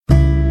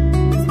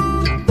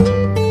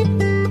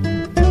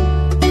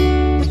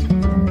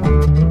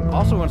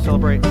to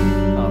celebrate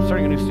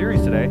starting a new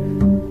series today.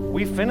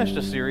 We finished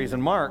a series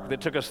in Mark that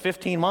took us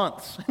 15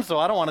 months. So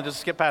I don't want to just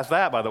skip past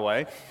that, by the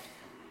way.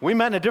 We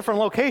met in a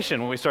different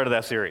location when we started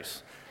that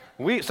series.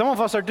 Some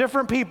of us are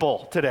different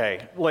people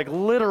today, like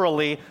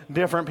literally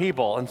different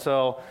people. And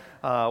so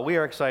we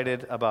are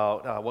excited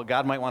about what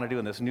God might want to do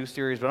in this new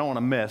series, but I don't want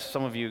to miss.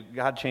 Some of you,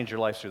 God changed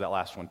your lives through that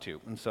last one too.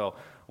 And so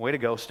way to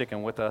go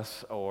sticking with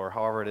us, or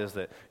however it is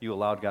that you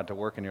allowed God to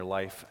work in your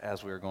life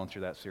as we were going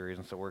through that series.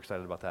 And so we're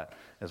excited about that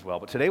as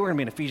well. But today we're going to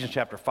be in Ephesians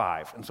chapter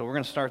 5. And so we're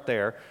going to start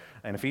there.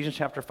 In Ephesians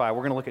chapter 5,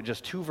 we're going to look at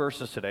just two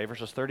verses today,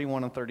 verses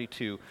 31 and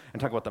 32, and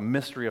talk about the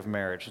mystery of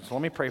marriage. And so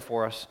let me pray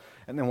for us,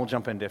 and then we'll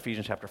jump into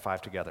Ephesians chapter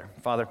 5 together.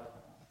 Father,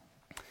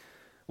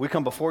 we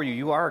come before you.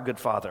 You are a good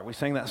Father. We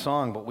sang that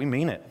song, but we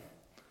mean it.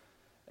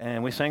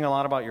 And we sang a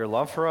lot about your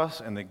love for us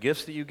and the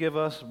gifts that you give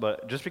us,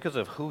 but just because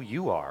of who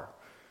you are,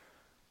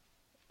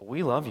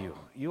 we love you.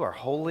 You are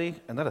holy,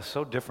 and that is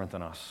so different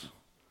than us.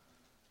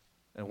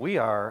 And we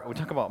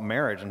talk about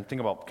marriage and think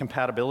about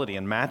compatibility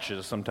and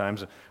matches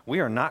sometimes.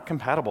 We are not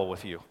compatible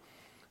with you,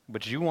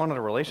 but you wanted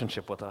a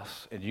relationship with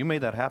us, and you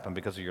made that happen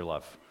because of your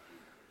love.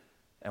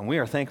 And we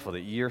are thankful that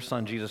your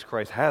Son, Jesus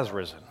Christ, has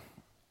risen,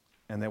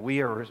 and that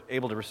we are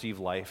able to receive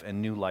life and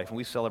new life, and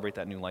we celebrate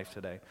that new life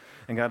today.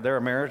 And God, there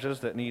are marriages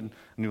that need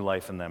new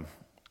life in them,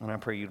 and I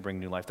pray you'd bring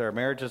new life. There are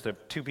marriages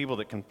that two people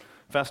that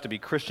confess to be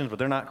Christians, but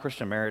they're not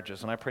Christian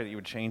marriages, and I pray that you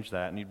would change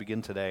that, and you'd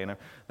begin today. And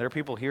there are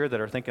people here that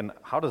are thinking,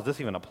 how does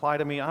this even apply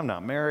to me? I'm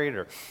not married,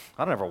 or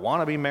I don't ever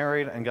want to be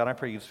married, and God, I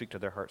pray you'd speak to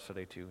their hearts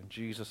today too. In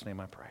Jesus' name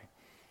I pray.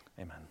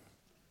 Amen.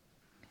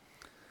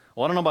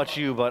 Well, I don't know about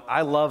you, but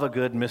I love a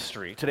good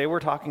mystery. Today we're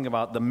talking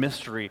about the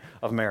mystery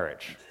of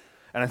marriage.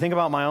 And I think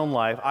about my own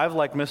life. I've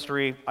liked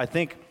mystery, I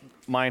think,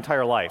 my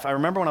entire life. I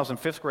remember when I was in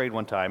 5th grade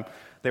one time,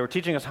 they were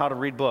teaching us how to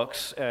read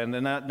books, and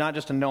not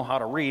just to know how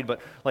to read, but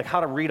like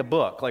how to read a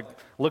book. Like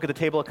look at the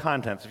table of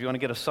contents if you want to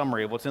get a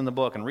summary of what's in the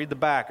book, and read the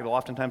back. It'll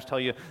oftentimes tell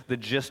you the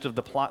gist of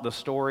the plot, the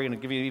story, and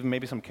it'll give you even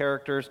maybe some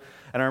characters.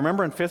 And I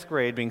remember in 5th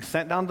grade being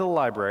sent down to the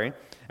library,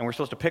 and we're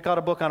supposed to pick out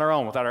a book on our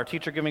own without our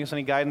teacher giving us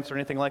any guidance or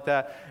anything like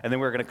that. And then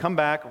we were going to come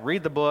back,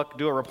 read the book,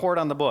 do a report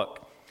on the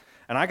book.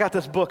 And I got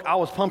this book. I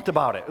was pumped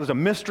about it. It was a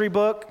mystery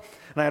book,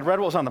 and I had read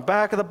what was on the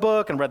back of the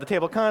book and read the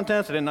table of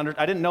contents. I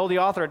didn't know the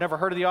author. I'd never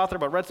heard of the author,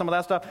 but read some of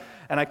that stuff.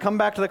 And I come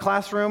back to the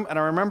classroom, and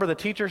I remember the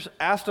teachers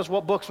asked us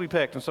what books we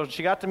picked. And so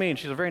she got to me, and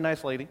she's a very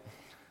nice lady.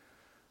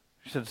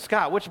 She said,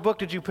 "Scott, which book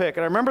did you pick?"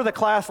 And I remember the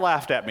class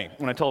laughed at me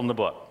when I told them the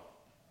book.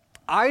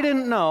 I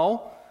didn't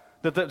know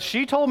that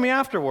she told me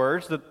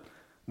afterwards that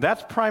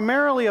that's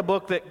primarily a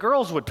book that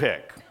girls would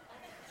pick.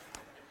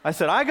 I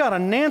said, "I got a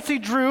Nancy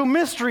Drew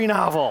mystery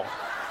novel."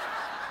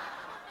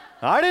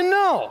 I didn't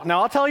know.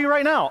 Now, I'll tell you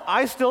right now,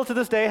 I still to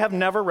this day have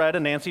never read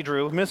a Nancy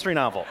Drew mystery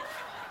novel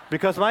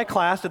because my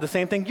class did the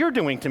same thing you're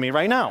doing to me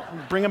right now.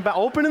 Bring them back,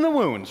 opening the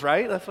wounds,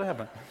 right? That's what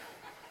happened.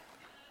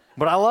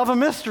 But I love a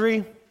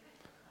mystery.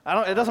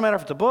 It doesn't matter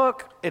if it's a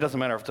book. It doesn't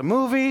matter if it's a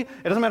movie.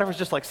 It doesn't matter if it's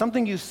just like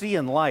something you see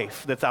in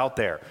life that's out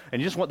there.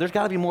 And there's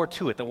got to be more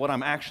to it than what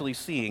I'm actually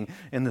seeing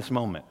in this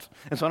moment.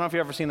 And so I don't know if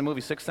you've ever seen the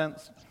movie Sixth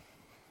Sense.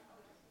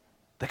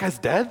 That guy's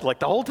dead, like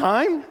the whole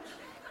time?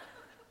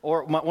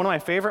 Or one of my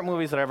favorite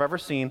movies that I've ever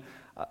seen,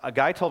 a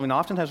guy told me, and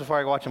oftentimes before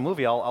I watch a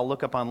movie, I'll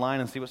look up online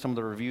and see what some of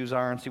the reviews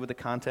are and see what the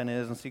content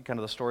is and see kind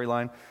of the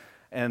storyline.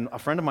 And a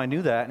friend of mine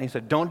knew that, and he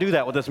said, "Don't do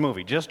that with this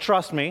movie. Just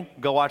trust me.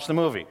 Go watch the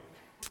movie."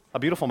 A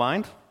Beautiful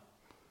Mind? I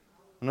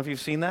don't know if you've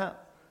seen that,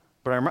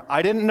 but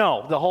I didn't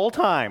know the whole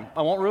time.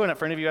 I won't ruin it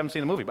for any of you who haven't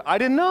seen the movie, but I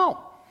didn't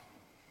know.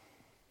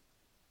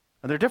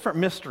 And there are different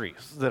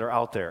mysteries that are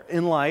out there.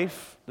 In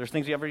life, there's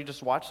things you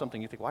just watch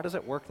something, you think, why does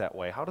it work that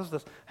way? How does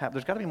this happen?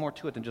 There's got to be more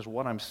to it than just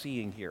what I'm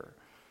seeing here.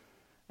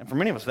 And for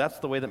many of us, that's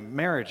the way that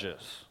marriage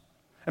is.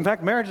 In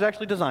fact, marriage is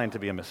actually designed to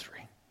be a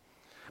mystery.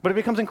 But it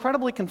becomes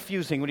incredibly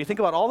confusing when you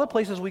think about all the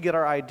places we get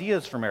our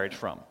ideas for marriage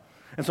from.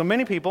 And so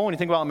many people, when you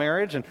think about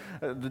marriage, and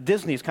the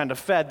Disney's kind of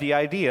fed the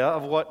idea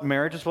of what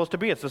marriage is supposed to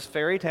be. It's this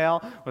fairy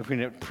tale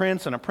between a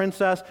prince and a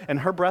princess, and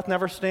her breath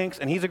never stinks,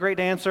 and he's a great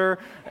dancer,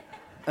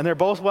 and they're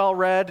both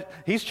well-read.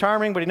 He's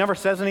charming, but he never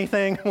says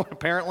anything,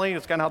 apparently.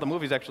 It's kind of how the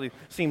movies actually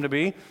seem to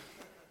be.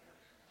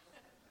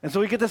 And so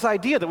we get this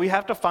idea that we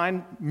have to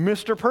find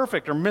Mr.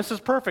 Perfect or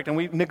Mrs. Perfect, and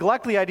we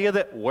neglect the idea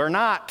that we're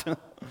not.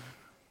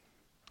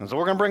 And so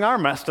we're going to bring our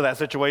mess to that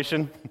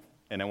situation,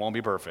 and it won't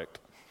be perfect.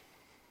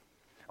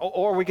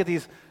 Or we get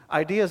these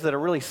ideas that are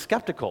really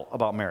skeptical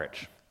about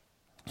marriage.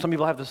 Some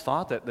people have this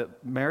thought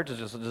that marriage is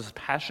just this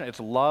passion, it's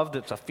loved,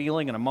 it's a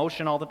feeling, an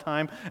emotion all the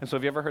time. And so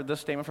have you ever heard this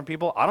statement from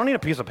people? I don't need a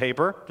piece of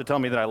paper to tell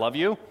me that I love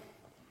you.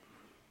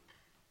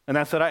 And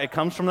it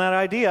comes from that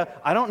idea.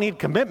 I don't need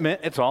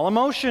commitment, it's all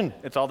emotion.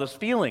 It's all this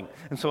feeling.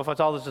 And so if it's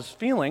all this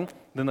feeling,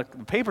 then the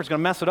paper's going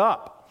to mess it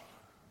up.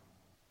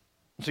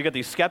 So you got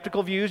these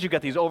skeptical views, you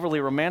got these overly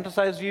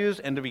romanticized views,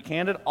 and to be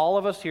candid, all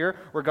of us here,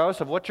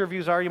 regardless of what your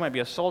views are, you might be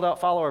a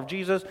sold-out follower of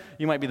Jesus,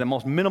 you might be the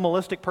most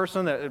minimalistic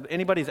person that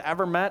anybody's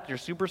ever met, you're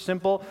super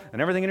simple,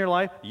 and everything in your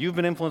life, you've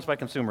been influenced by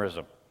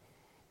consumerism.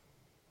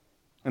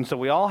 And so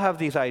we all have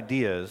these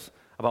ideas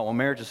about what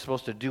marriage is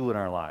supposed to do in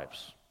our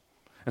lives.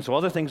 And so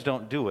other things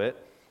don't do it.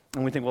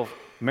 And we think, well,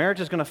 marriage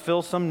is going to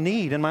fill some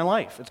need in my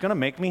life. It's going to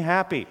make me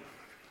happy.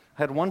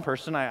 I had one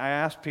person, I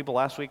asked people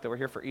last week that were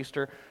here for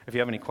Easter, if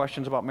you have any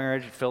questions about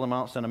marriage, fill them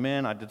out, send them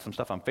in. I did some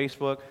stuff on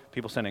Facebook.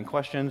 People sent in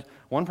questions.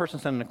 One person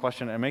sent in a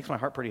question, and it makes my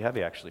heart pretty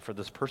heavy, actually, for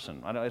this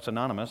person. It's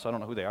anonymous. I don't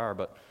know who they are,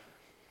 but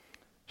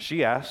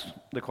she asked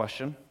the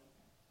question,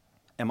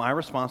 am I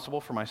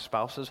responsible for my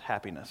spouse's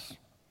happiness?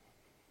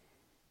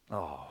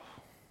 Oh,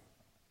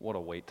 what a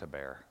weight to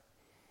bear.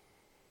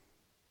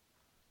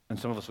 And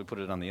some of us, we put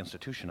it on the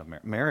institution of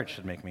marriage. Marriage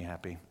should make me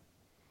happy.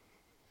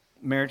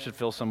 Marriage should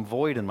fill some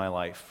void in my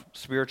life.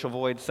 Spiritual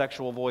void,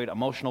 sexual void,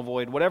 emotional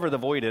void, whatever the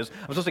void is.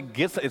 I'm supposed to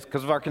get, it's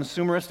because of our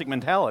consumeristic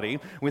mentality,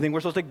 we think we're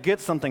supposed to get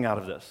something out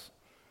of this.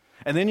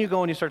 And then you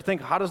go and you start to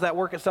think, how does that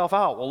work itself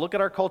out? Well, look at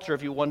our culture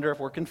if you wonder if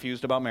we're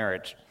confused about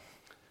marriage.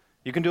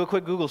 You can do a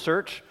quick Google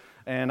search,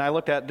 and I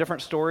looked at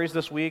different stories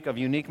this week of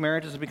unique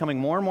marriages becoming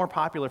more and more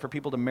popular for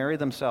people to marry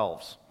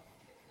themselves.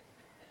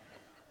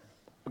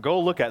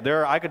 Go look at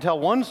I could tell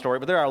one story,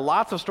 but there are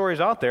lots of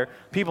stories out there.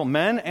 People,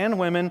 men and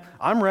women,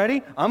 I'm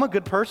ready. I'm a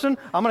good person.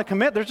 I'm going to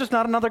commit. There's just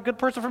not another good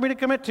person for me to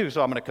commit to,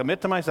 so I'm going to commit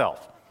to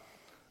myself.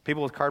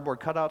 People with cardboard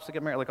cutouts to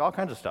get married, like all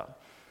kinds of stuff.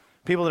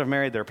 People that have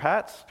married their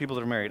pets. People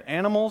that have married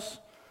animals.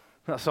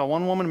 So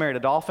one woman married a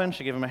dolphin.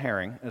 She gave him a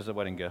herring as a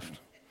wedding gift.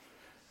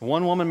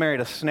 One woman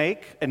married a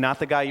snake, and not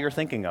the guy you're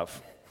thinking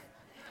of.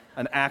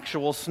 An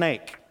actual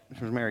snake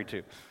she was married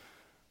to.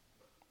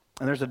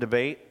 And there's a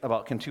debate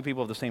about can two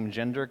people of the same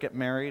gender get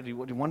married? You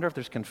wonder if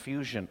there's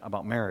confusion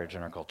about marriage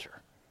in our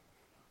culture.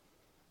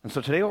 And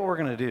so today what we're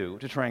going to do,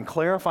 to try and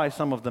clarify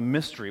some of the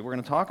mystery, we're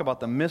going to talk about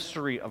the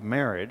mystery of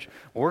marriage,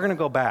 but we're going to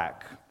go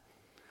back.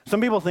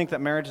 Some people think that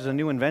marriage is a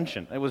new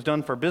invention. It was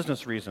done for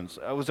business reasons.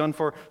 It was done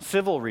for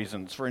civil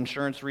reasons, for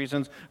insurance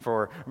reasons,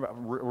 for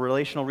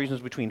relational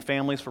reasons between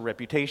families, for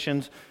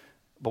reputations.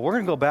 But we're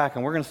going to go back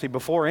and we're going to see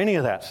before any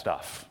of that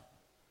stuff,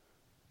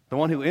 the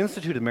one who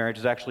instituted marriage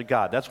is actually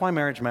God. That's why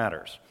marriage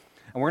matters.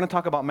 And we're going to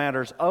talk about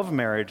matters of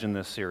marriage in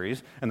this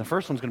series, and the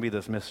first one's going to be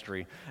this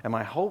mystery. And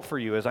my hope for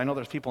you is I know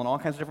there's people in all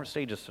kinds of different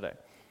stages today.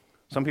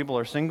 Some people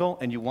are single,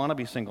 and you want to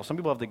be single. Some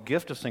people have the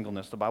gift of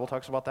singleness. The Bible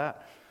talks about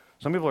that.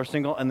 Some people are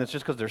single, and it's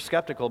just because they're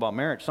skeptical about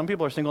marriage. Some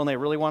people are single, and they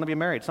really want to be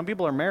married. Some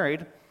people are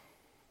married,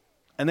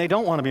 and they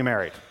don't want to be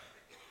married.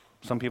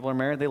 Some people are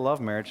married, they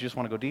love marriage, you just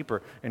want to go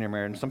deeper in your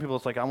marriage. And some people,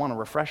 it's like, I want a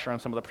refresher on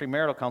some of the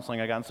premarital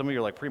counseling I got. And some of you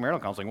are like,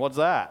 premarital counseling, what's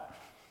that?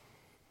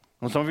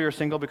 And some of you are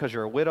single because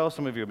you're a widow.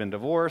 Some of you have been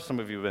divorced. Some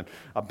of you have been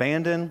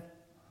abandoned.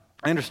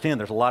 I understand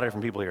there's a lot of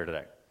different people here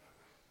today.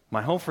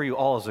 My hope for you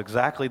all is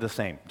exactly the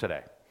same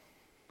today,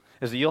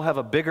 is that you'll have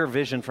a bigger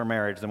vision for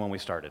marriage than when we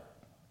started.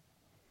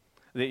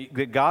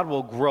 That God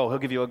will grow. He'll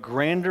give you a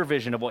grander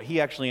vision of what He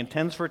actually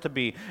intends for it to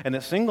be, and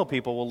that single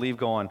people will leave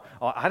going,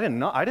 oh, I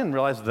didn't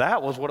realize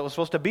that was what it was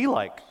supposed to be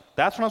like.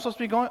 That's what I'm supposed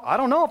to be going? I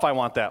don't know if I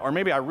want that, or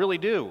maybe I really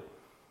do.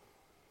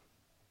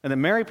 And then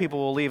married people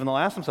will leave and they'll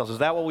ask themselves, is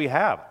that what we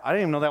have? I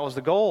didn't even know that was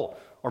the goal.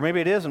 Or maybe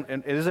it is,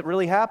 and is it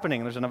really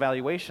happening? There's an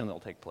evaluation that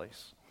will take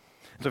place.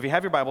 So if you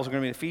have your Bibles, we're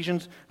going to be in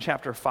Ephesians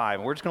chapter 5.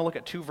 And we're just going to look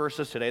at two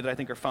verses today that I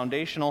think are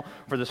foundational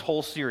for this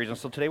whole series. And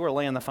so today we're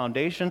laying the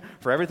foundation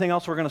for everything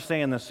else we're going to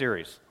say in this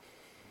series.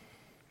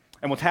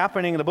 And what's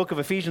happening in the book of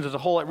Ephesians as a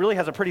whole, it really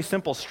has a pretty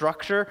simple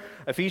structure.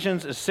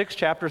 Ephesians is 6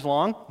 chapters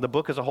long, the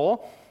book as a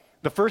whole.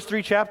 The first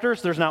 3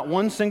 chapters, there's not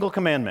one single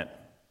commandment.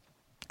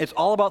 It's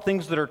all about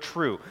things that are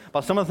true,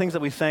 about some of the things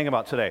that we sang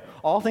about today.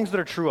 All things that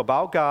are true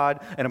about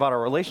God and about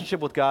our relationship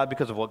with God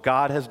because of what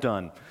God has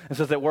done. It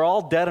says that we're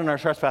all dead in our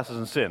trespasses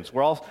and sins.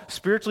 We're all,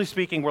 spiritually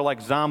speaking, we're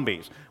like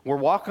zombies. We're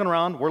walking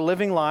around, we're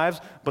living lives,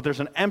 but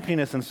there's an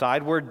emptiness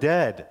inside. We're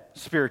dead,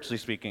 spiritually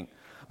speaking.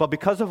 But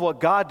because of what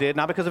God did,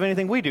 not because of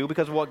anything we do,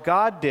 because of what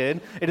God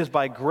did, it is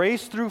by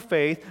grace through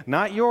faith,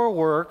 not your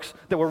works,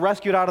 that we're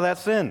rescued out of that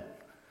sin.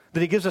 That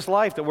He gives us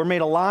life, that we're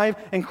made alive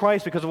in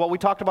Christ because of what we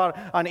talked about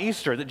on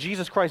Easter, that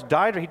Jesus Christ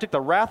died, He took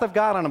the wrath of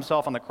God on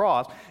Himself on the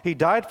cross. He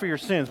died for your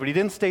sins, but He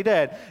didn't stay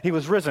dead. He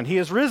was risen. He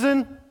is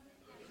risen.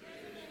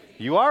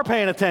 You are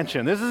paying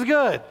attention. This is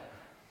good.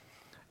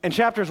 And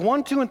chapters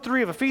 1, 2, and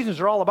 3 of Ephesians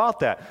are all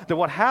about that. That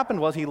what happened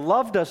was He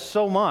loved us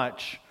so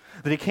much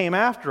that He came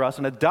after us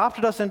and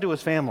adopted us into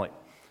His family.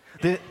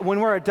 That when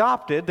we're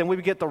adopted, then we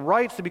get the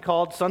rights to be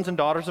called sons and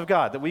daughters of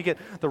God. That we get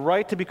the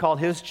right to be called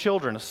His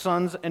children,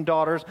 sons and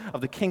daughters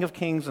of the King of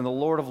Kings and the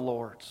Lord of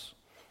Lords.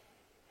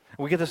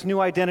 We get this new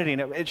identity,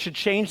 and it should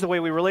change the way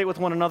we relate with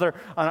one another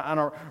on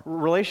a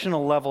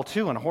relational level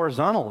too, on a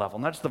horizontal level,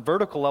 not just the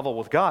vertical level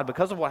with God.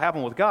 Because of what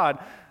happened with God,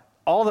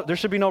 there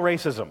should be no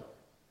racism.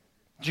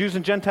 Jews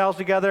and Gentiles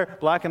together,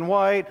 black and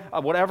white,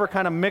 whatever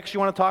kind of mix you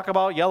want to talk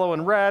about, yellow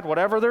and red,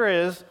 whatever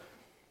there is,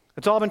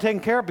 it's all been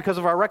taken care of because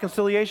of our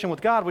reconciliation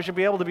with God. We should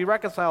be able to be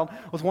reconciled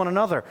with one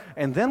another.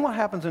 And then what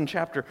happens in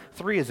chapter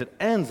 3 is it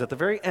ends at the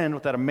very end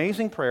with that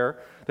amazing prayer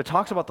that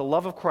talks about the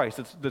love of Christ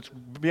that's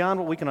beyond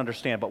what we can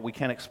understand, but we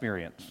can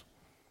experience.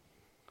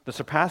 That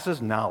surpasses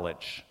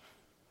knowledge.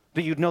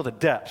 that you'd know the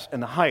depths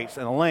and the heights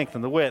and the length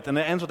and the width. And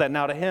it ends with that,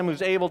 now to him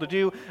who's able to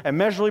do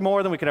immeasurably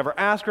more than we could ever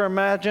ask or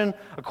imagine,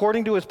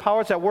 according to his power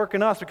that's at work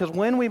in us. Because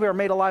when we are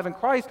made alive in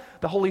Christ,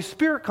 the Holy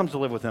Spirit comes to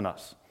live within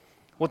us.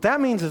 What that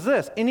means is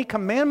this: any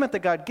commandment that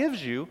God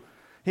gives you,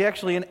 he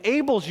actually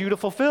enables you to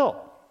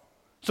fulfill.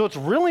 So it's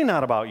really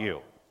not about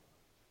you.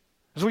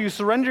 It's when you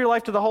surrender your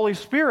life to the Holy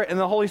Spirit, and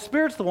the Holy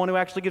Spirit's the one who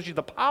actually gives you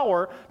the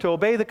power to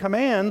obey the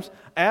commands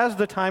as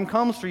the time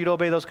comes for you to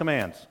obey those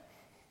commands.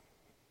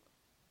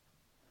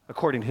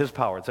 According to his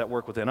power, it's at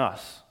work within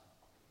us.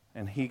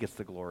 And he gets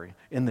the glory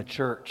in the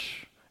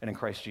church and in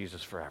Christ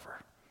Jesus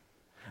forever.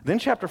 Then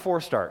chapter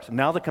 4 starts.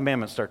 Now the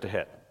commandments start to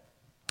hit.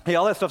 Hey,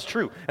 all that stuff's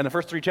true in the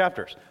first 3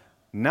 chapters.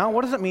 Now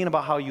what does it mean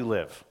about how you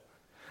live?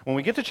 When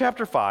we get to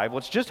chapter 5,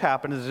 what's just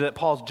happened is that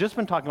Paul's just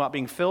been talking about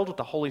being filled with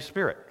the Holy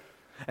Spirit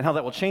and how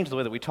that will change the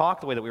way that we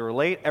talk, the way that we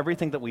relate,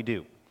 everything that we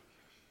do.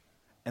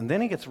 And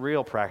then he gets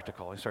real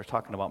practical. He starts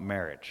talking about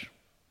marriage.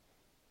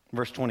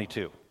 Verse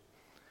 22.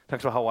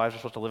 Talks about how wives are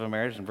supposed to live in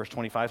marriage. In verse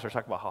 25, starts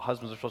talking about how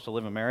husbands are supposed to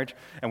live in marriage.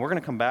 And we're going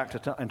to come back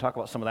and talk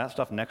about some of that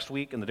stuff next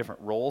week and the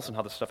different roles and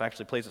how this stuff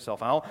actually plays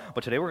itself out.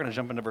 But today we're going to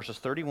jump into verses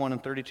 31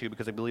 and 32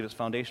 because I believe it's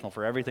foundational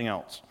for everything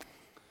else.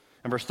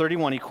 In verse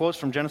 31, he quotes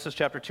from Genesis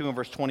chapter 2 and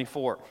verse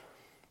 24.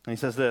 And he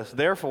says this: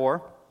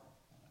 "Therefore,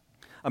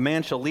 a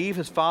man shall leave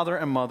his father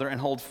and mother and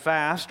hold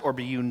fast or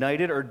be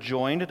united or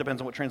joined," it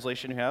depends on what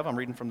translation you have. I'm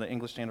reading from the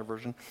English Standard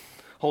Version.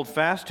 "Hold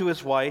fast to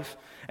his wife,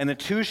 and the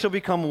two shall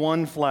become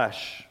one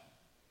flesh."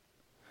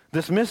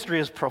 This mystery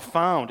is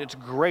profound. It's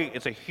great.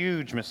 It's a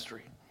huge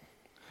mystery.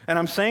 And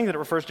I'm saying that it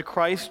refers to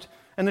Christ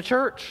and the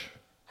church.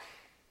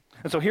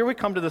 And so here we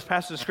come to this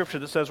passage of Scripture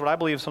that says what I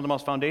believe is some of the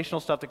most foundational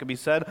stuff that could be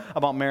said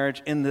about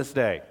marriage in this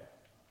day.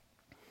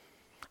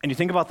 And you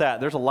think about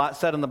that, there's a lot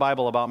said in the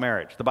Bible about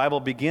marriage. The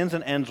Bible begins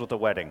and ends with a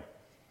wedding.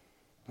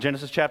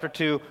 Genesis chapter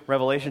 2,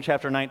 Revelation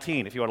chapter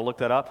 19, if you want to look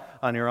that up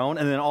on your own.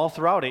 And then all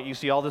throughout it, you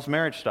see all this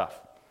marriage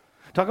stuff.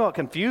 Talk about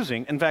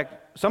confusing. In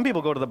fact, some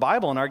people go to the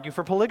Bible and argue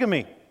for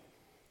polygamy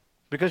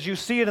because you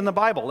see it in the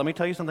Bible. Let me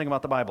tell you something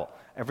about the Bible.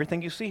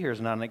 Everything you see here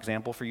is not an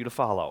example for you to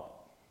follow.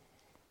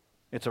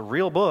 It's a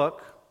real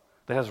book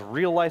that has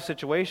real life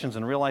situations,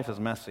 and real life is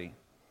messy.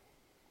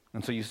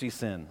 And so you see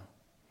sin.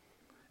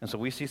 And so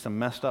we see some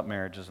messed up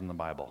marriages in the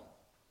Bible.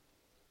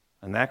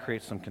 And that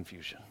creates some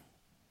confusion.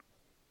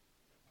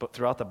 But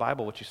throughout the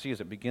Bible, what you see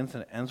is it begins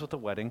and it ends with a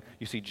wedding.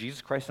 You see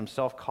Jesus Christ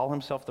himself call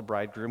himself the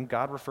bridegroom.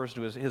 God refers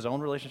to his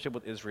own relationship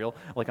with Israel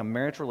like a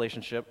marriage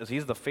relationship, as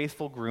he's the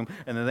faithful groom,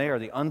 and then they are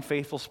the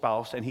unfaithful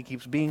spouse, and he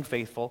keeps being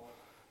faithful.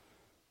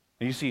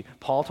 And you see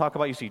Paul talk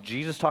about, you see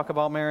Jesus talk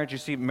about marriage. You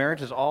see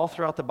marriage is all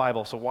throughout the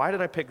Bible. So why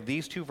did I pick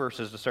these 2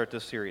 verses to start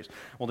this series?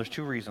 Well, there's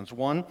 2 reasons.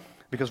 One,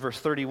 because verse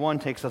 31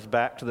 takes us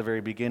back to the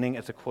very beginning.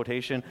 It's a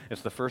quotation.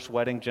 It's the first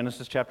wedding,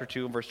 Genesis chapter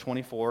 2 and verse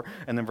 24.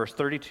 And then verse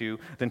 32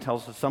 then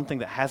tells us something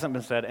that hasn't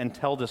been said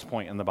until this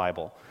point in the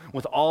Bible.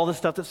 With all the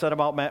stuff that's said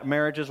about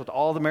marriages, with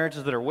all the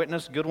marriages that are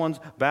witnessed, good ones,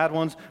 bad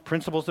ones,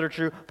 principles that are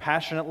true,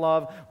 passionate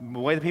love, the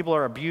way that people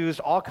are abused,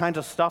 all kinds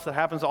of stuff that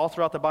happens all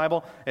throughout the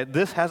Bible,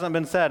 this hasn't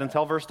been said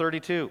until verse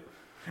 32.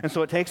 And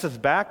so it takes us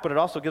back, but it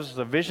also gives us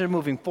a vision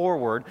moving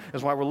forward,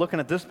 is why we're looking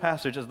at this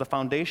passage as the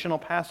foundational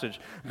passage.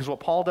 Because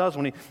what Paul does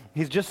when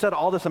he's just said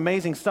all this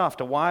amazing stuff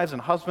to wives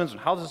and husbands and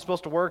how this is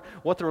supposed to work,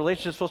 what the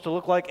relationship is supposed to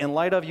look like in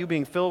light of you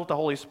being filled with the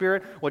Holy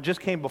Spirit, what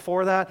just came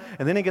before that.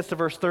 And then he gets to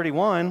verse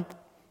 31,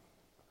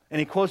 and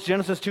he quotes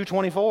Genesis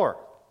 2:24.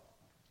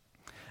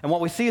 And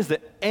what we see is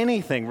that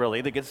anything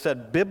really that gets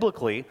said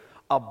biblically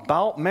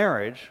about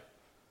marriage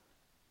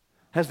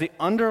has the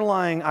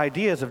underlying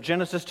ideas of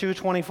Genesis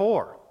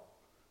 2:24.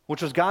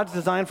 Which was God's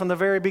design from the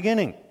very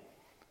beginning.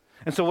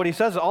 And so what he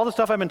says is all the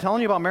stuff I've been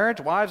telling you about marriage,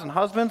 wives and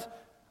husbands,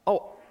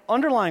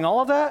 underlying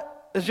all of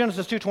that is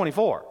Genesis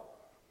 2:24.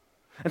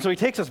 And so he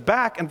takes us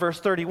back in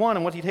verse 31,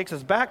 and what he takes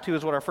us back to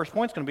is what our first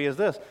point's going to be is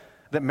this,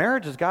 that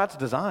marriage is God's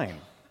design.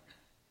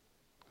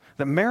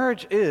 That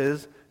marriage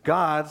is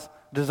God's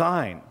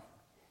design.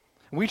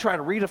 We try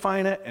to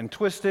redefine it and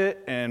twist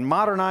it and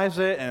modernize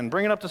it and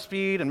bring it up to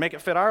speed and make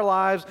it fit our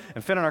lives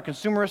and fit in our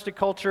consumeristic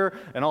culture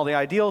and all the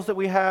ideals that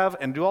we have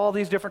and do all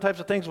these different types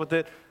of things with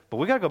it. But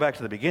we got to go back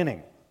to the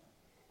beginning.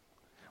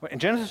 In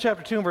Genesis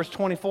chapter 2 and verse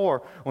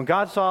 24, when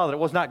God saw that it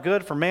was not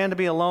good for man to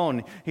be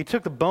alone, he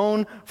took the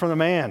bone from the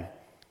man.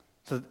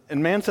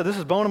 And man said, "This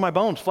is bone of my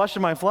bones, flesh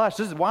of my flesh.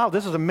 This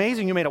is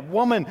amazing. You made a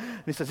woman."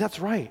 And he says, "That's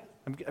right.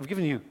 I've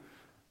given you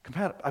a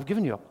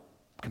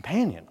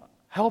companion, a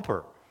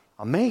helper,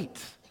 a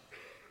mate."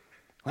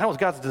 That was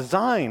God's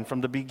design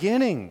from the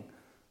beginning.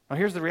 Now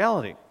here's the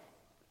reality.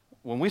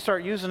 When we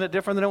start using it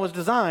different than it was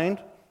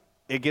designed,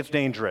 it gets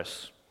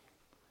dangerous.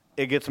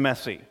 It gets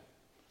messy.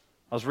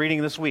 I was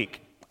reading this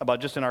week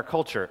about just in our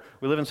culture.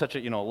 We live in such a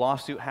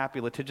lawsuit,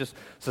 happy, litigious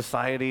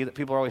society that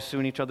people are always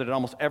suing each other to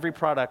almost every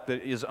product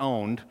that is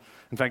owned.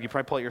 In fact, you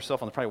probably pull it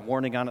yourself, and there's probably a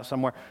warning on it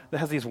somewhere that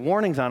has these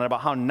warnings on it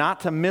about how not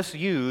to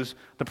misuse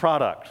the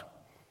product.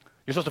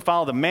 You're supposed to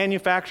follow the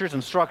manufacturer's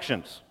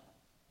instructions.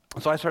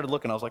 And so I started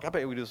looking. I was like, I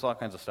bet we do this all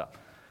kinds of stuff.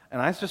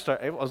 And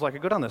it was like I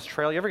go down this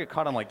trail. You ever get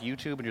caught on like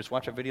YouTube and you just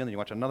watch a video and then you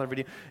watch another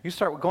video? You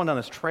start going down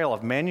this trail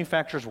of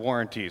manufacturer's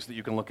warranties that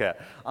you can look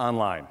at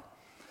online.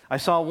 I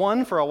saw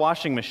one for a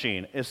washing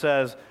machine. It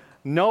says,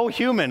 no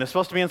human is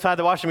supposed to be inside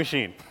the washing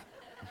machine.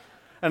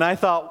 And I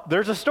thought,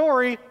 there's a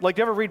story. Like,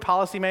 do you ever read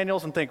policy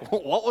manuals and think,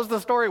 what was the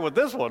story with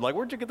this one? Like,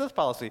 where'd you get this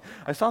policy?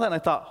 I saw that and I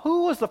thought,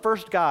 who was the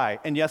first guy?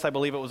 And yes, I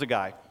believe it was a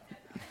guy.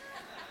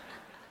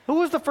 Who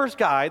was the first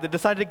guy that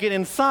decided to get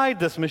inside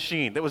this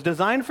machine that was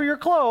designed for your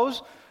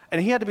clothes? And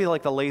he had to be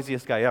like the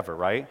laziest guy ever,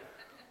 right?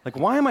 Like,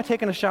 why am I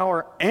taking a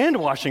shower and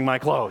washing my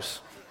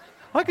clothes?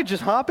 I could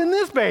just hop in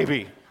this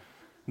baby.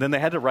 Then they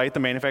had to write the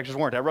manufacturer's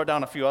warranty. I wrote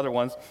down a few other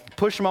ones.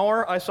 Push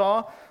mower, I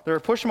saw. There are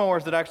push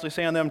mowers that actually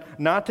say on them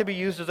not to be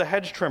used as a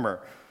hedge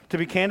trimmer. To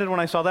be candid, when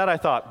I saw that, I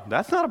thought,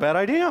 that's not a bad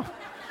idea.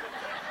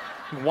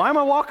 Why am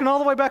I walking all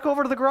the way back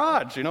over to the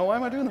garage? Why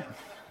am I doing that?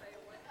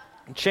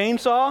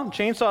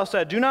 Chainsaw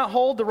said, do not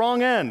hold the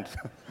wrong end.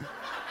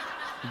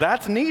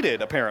 That's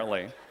needed,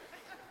 apparently.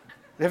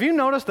 Have you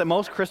noticed that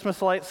most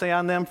Christmas lights say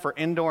on them for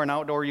indoor and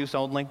outdoor use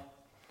only?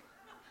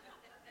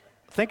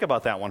 Think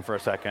about that one for a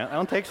second. It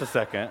only takes a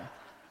second.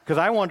 Because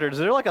I wondered, is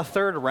there like a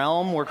third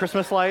realm where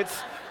Christmas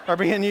lights are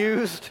being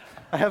used?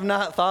 I have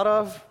not thought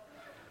of.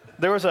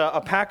 There was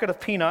a packet of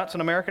peanuts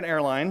in American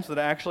Airlines that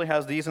actually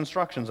has these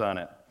instructions on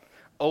it.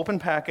 Open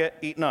packet,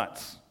 eat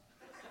nuts.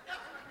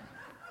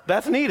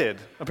 That's needed,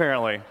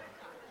 apparently.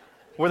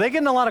 Were they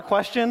getting a lot of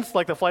questions,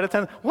 like the flight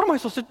attendant? What am I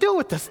supposed to do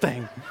with this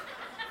thing?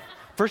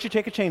 First, you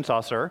take a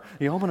chainsaw, sir.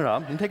 You open it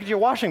up. You take it to your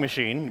washing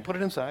machine. You put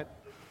it inside.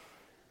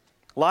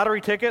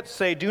 Lottery tickets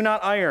say do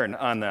not iron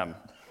on them.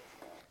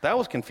 That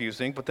was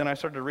confusing, but then I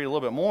started to read a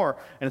little bit more,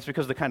 and it's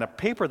because the kind of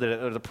paper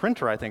or the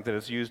printer, I think, that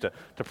is used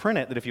to print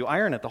it, that if you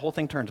iron it, the whole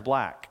thing turns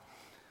black.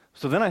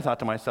 So then I thought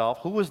to myself,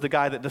 who was the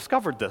guy that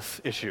discovered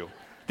this issue?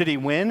 Did he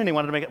win and he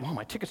wanted to make it,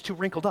 my ticket's too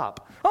wrinkled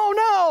up. Oh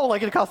no,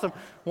 like it cost him.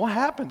 What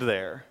happened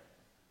there?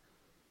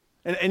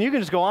 And you can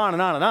just go on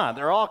and on and on.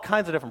 There are all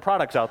kinds of different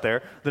products out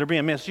there that are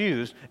being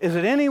misused. Is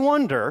it any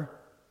wonder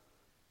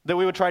that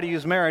we would try to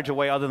use marriage a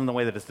way other than the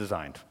way that it's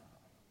designed?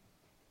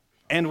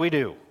 And we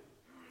do.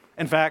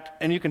 In fact,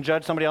 and you can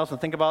judge somebody else and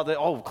think about that,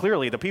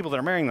 clearly the people that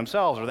are marrying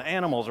themselves or the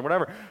animals or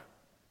whatever,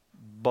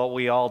 but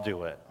we all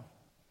do it.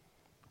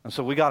 And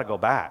so we got to go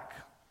back.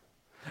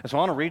 And so I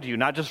want to read to you,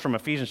 not just from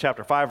Ephesians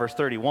chapter 5, verse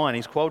 31,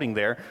 he's quoting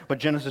there, but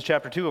Genesis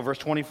chapter 2, verse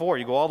 24.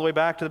 You go all the way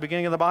back to the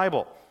beginning of the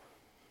Bible.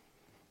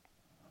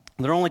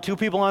 There are only two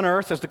people on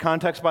earth, as the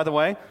context, by the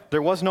way.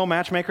 There was no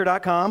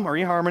Matchmaker.com or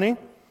eHarmony.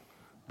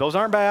 Those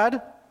aren't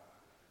bad.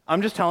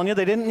 I'm just telling you,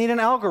 they didn't need an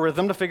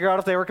algorithm to figure out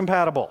if they were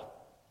compatible.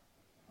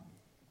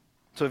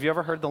 So have you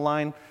ever heard the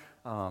line,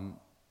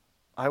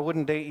 I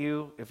wouldn't date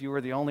you if you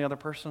were the only other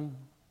person?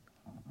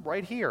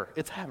 Right here.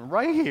 It's happening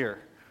right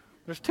here.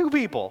 There's two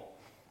people.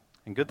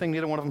 And good thing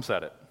neither one of them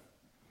said it.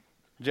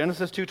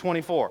 Genesis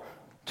 2:24.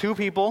 Two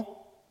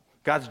people.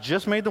 God's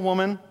just made the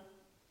woman.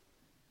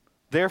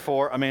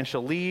 Therefore, a man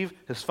shall leave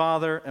his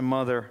father and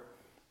mother.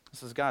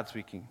 This is God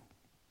speaking.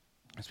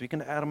 He's speaking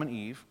to Adam and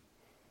Eve.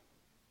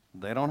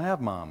 They don't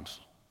have moms.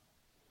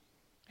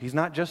 He's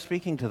not just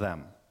speaking to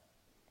them.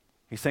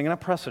 He's setting a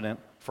precedent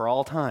for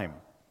all time.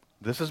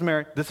 This is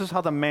marriage. This is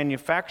how the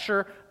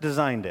manufacturer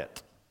designed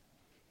it.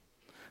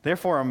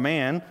 Therefore, a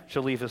man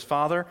shall leave his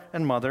father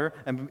and mother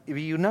and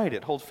be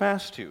united, hold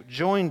fast to,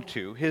 joined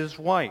to his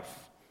wife.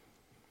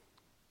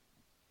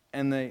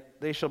 And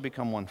they shall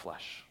become one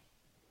flesh.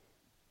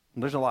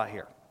 And there's a lot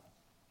here.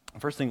 The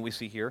first thing we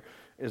see here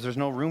is there's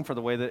no room for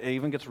the way that it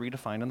even gets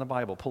redefined in the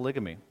Bible,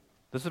 polygamy.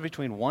 This is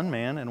between one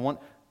man and one.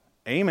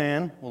 A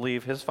man will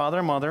leave his father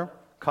and mother,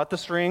 cut the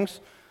strings.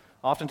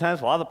 Oftentimes,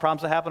 a lot of the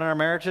problems that happen in our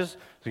marriages,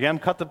 again,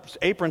 cut the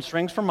apron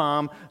strings for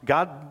mom.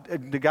 God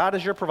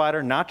is your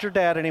provider, not your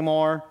dad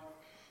anymore.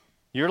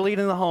 You're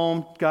leading the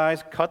home,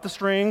 guys. Cut the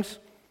strings,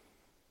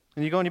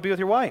 and you go and you be with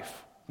your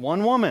wife.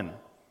 One woman,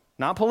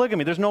 not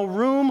polygamy. There's no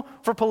room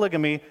for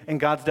polygamy in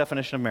God's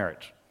definition of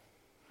marriage.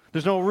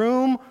 There's no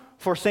room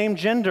for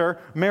same-gender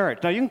marriage.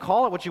 Now, you can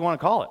call it what you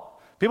want to call it.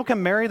 People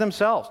can marry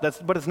themselves,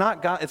 but it's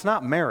not God. It's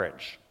not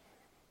marriage.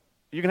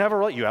 You can have a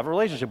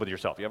relationship with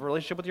yourself. You have a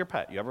relationship with your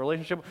pet. You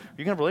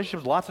can have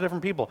relationships with lots of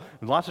different people,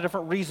 with lots of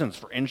different reasons,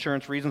 for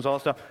insurance reasons, all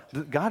that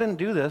stuff. God didn't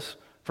do this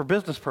for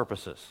business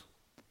purposes.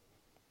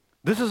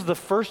 This is the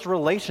first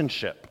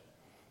relationship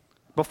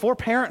before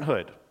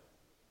parenthood.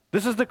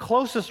 This is the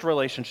closest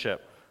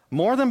relationship.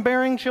 More than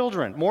bearing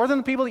children, more than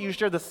the people that you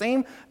share the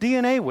same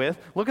DNA with.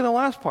 Look at the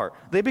last part.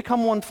 They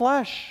become one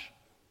flesh.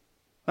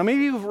 Now,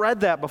 maybe you've read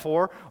that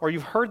before, or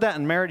you've heard that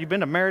in marriage. You've been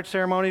to marriage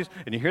ceremonies,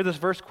 and you hear this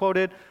verse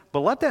quoted. But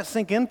let that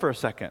sink in for a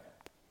second.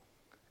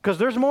 Because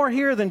there's more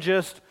here than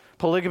just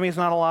polygamy is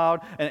not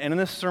allowed. And in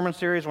this sermon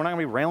series, we're not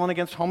going to be railing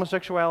against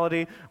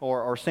homosexuality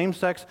or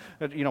same-sex,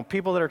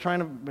 people that are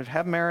trying to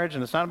have marriage,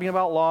 and it's not being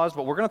about laws,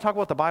 but we're going to talk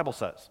about what the Bible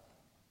says.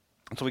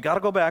 And so we got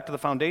to go back to the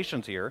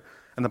foundations here.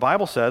 And the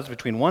Bible says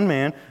between one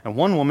man and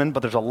one woman,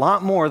 but there's a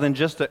lot more than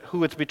just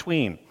who it's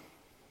between.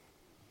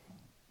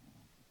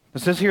 It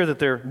says here that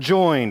they're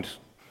joined.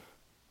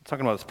 It's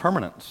talking about its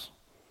permanence.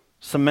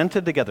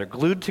 Cemented together,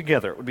 glued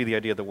together would be the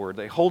idea of the word.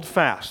 They hold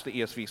fast, the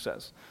ESV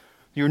says.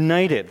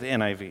 United, the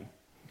NIV,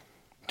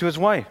 to his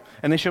wife.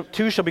 And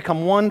two shall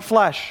become one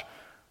flesh.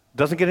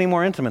 Doesn't get any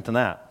more intimate than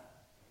that.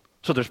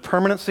 So there's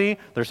permanency,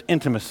 there's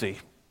intimacy.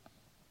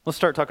 Let's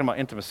start talking about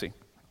intimacy.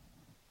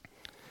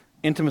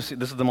 Intimacy,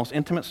 this is the most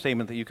intimate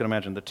statement that you can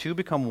imagine. The two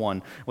become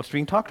one. What's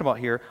being talked about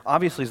here,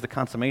 obviously, is the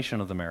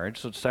consummation of the marriage,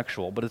 so it's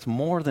sexual, but it's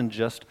more than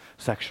just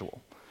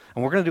sexual.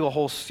 And we're going to do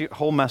a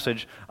whole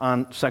message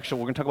on sexual.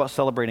 We're going to talk about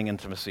celebrating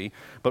intimacy,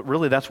 but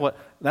really that's what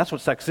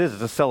sex is.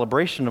 It's a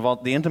celebration of all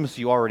the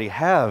intimacy you already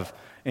have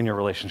in your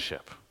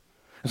relationship.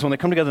 And so when they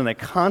come together and they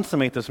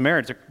consummate this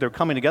marriage, they're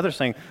coming together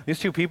saying, these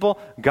two people,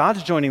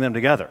 God's joining them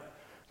together.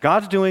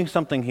 God's doing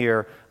something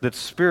here that's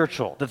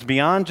spiritual, that's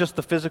beyond just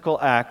the physical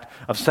act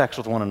of sex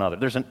with one another.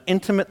 There's an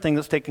intimate thing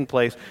that's taking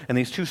place, and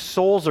these two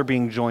souls are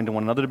being joined to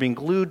one another, they're being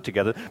glued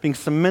together, being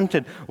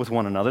cemented with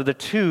one another. The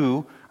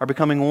two are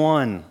becoming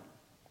one.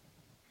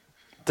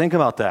 Think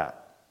about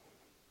that.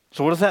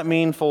 So what does that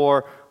mean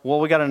for,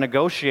 we got to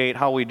negotiate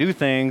how we do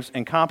things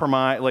and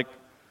compromise? Like,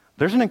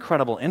 there's an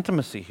incredible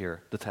intimacy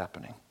here that's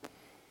happening.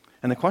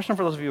 And the question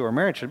for those of you who are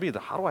married should be,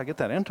 how do I get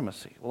that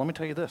intimacy? Well, let me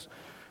tell you this.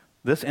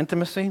 This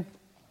intimacy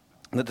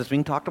that's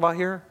being talked about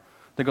here,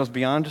 that goes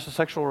beyond just a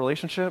sexual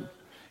relationship,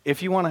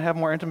 if you want to have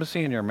more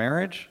intimacy in your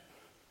marriage,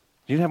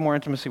 you need to have more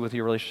intimacy with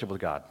your relationship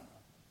with God.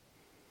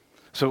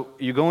 So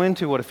you go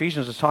into what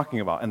Ephesians is talking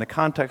about, and the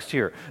context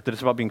here, that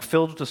it's about being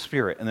filled with the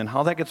Spirit, and then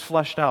how that gets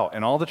fleshed out,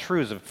 and all the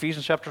truths of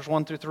Ephesians chapters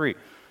 1 through 3.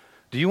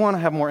 Do you want to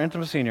have more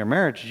intimacy in your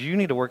marriage? You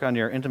need to work on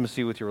your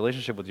intimacy with your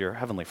relationship with your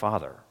Heavenly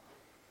Father.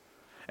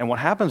 And what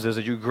happens is,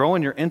 as you grow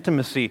in your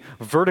intimacy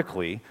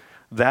vertically,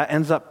 that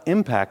ends up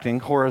impacting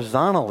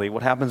horizontally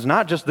what happens.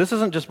 This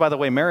isn't just, by the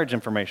way, marriage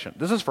information.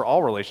 This is for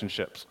all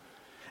relationships.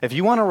 If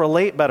you want to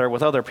relate better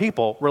with other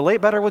people, relate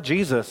better with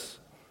Jesus.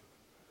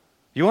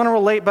 You want to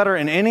relate better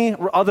in any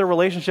other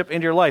relationship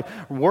in your life,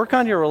 work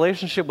on your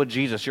relationship with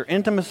Jesus, your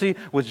intimacy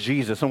with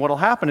Jesus. And what will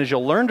happen is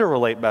you'll learn to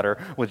relate better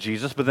with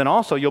Jesus, but then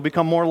also you'll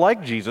become more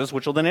like Jesus,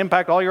 which will then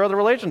impact all your other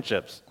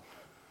relationships.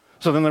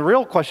 So then the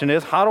real question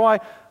is, how do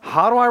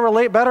I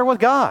relate better with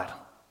God?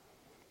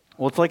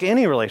 Well, it's like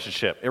any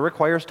relationship. It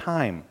requires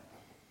time.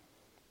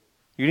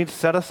 You need to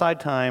set aside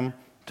time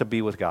to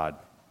be with God.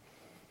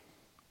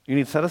 You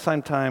need to set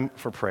aside time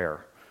for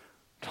prayer,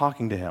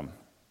 talking to Him.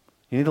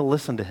 You need to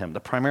listen to Him. The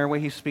primary way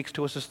He speaks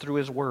to us is through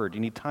His Word. You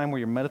need time where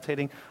you're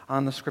meditating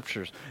on the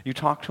Scriptures. You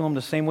talk to Him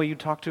the same way you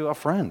talk to a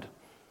friend.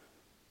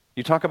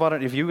 You talk about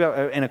it, if you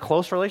got in a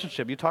close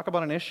relationship, you talk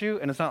about an issue,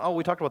 and it's not,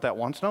 we talked about that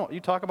once. No, you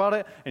talk about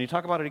it, and you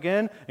talk about it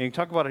again, and you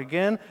talk about it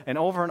again, and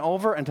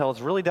over until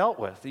it's really dealt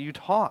with. You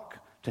talk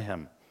to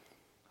Him.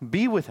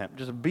 Be with Him.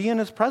 Just be in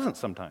His presence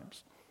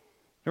sometimes.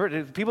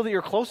 The people that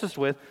you're closest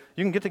with,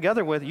 you can get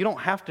together with, you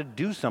don't have to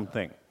do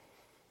something.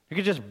 You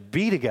can just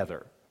be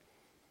together.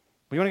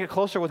 When you want to get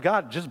closer with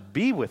God, just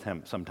be with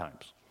Him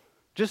sometimes.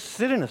 Just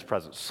sit in His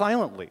presence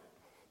silently.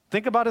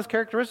 Think about His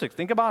characteristics.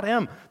 Think about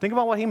Him. Think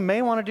about what He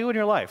may want to do in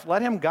your life.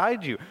 Let Him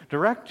guide you,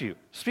 direct you,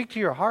 speak to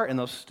your heart in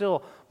those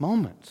still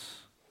moments.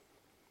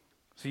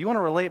 So you want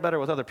to relate better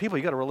with other people,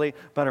 you got to relate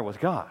better with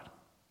God.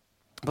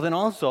 But then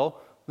also,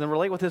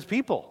 relate with His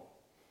people.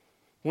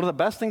 One of the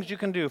best things you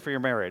can do for your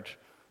marriage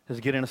is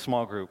get in a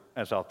small group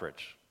at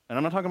Southbridge. And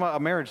I'm not talking about a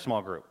marriage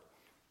small group.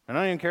 And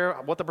I don't even care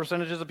what the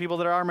percentage is of people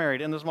that are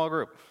married in the small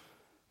group.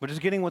 But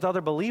just getting with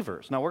other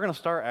believers. Now, we're going to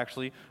start,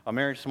 actually, a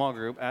marriage small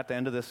group at the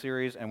end of this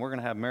series, and we're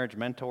going to have marriage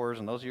mentors,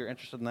 and those of you who are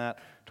interested in that,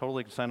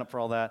 totally can sign up for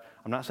all that.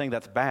 I'm not saying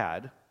that's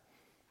bad,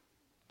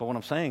 but what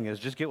I'm saying is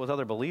just get with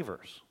other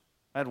believers.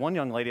 I had one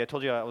young lady, I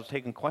told you I was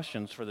taking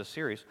questions for this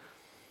series,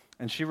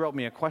 and she wrote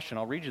me a question.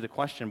 I'll read you the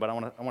question, but I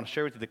want to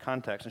share with you the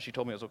context, and she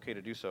told me it was okay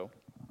to do so.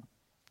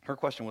 Her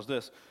question was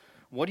this: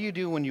 what do you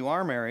do when you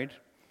are married,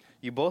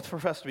 you both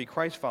profess to be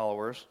Christ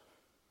followers,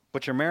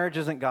 but your marriage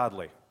isn't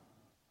godly?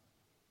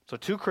 So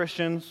two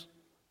Christians,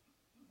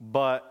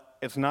 but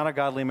it's not a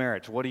godly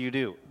marriage. What do you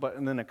do? But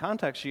and then in the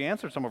context, she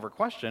answered some of her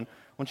question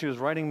when she was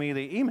writing me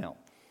the email.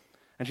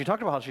 And she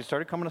talked about how she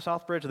started coming to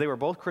Southbridge. They were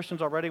both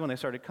Christians already when they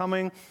started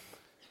coming,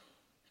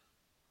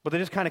 but they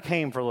just kind of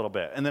came for a little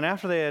bit. And then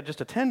after they had just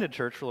attended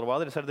church for a little while,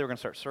 they decided they were going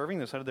to start serving.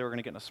 They decided they were going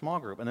to get in a small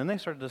group. And then they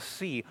started to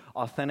see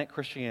authentic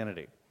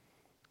Christianity.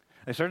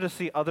 They started to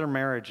see other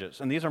marriages.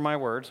 And these are my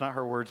words, not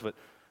her words, but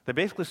they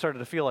basically started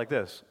to feel like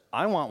this: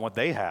 I want what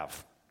they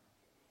have.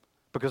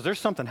 Because there's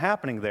something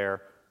happening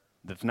there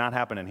that's not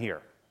happening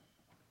here.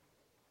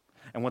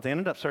 And what they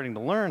ended up starting to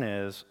learn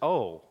is,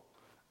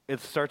 it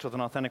starts with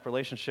an authentic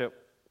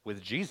relationship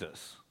with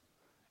Jesus.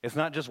 It's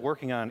not just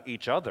working on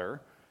each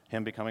other,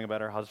 Him becoming a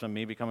better husband,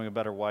 me becoming a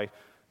better wife.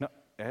 No,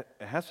 it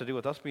has to do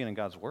with us being in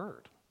God's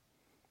Word,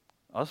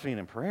 us being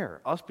in prayer,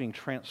 us being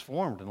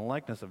transformed in the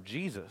likeness of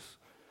Jesus.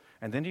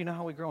 And then do you know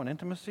how we grow in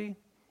intimacy?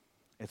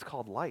 It's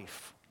called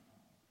life.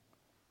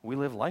 We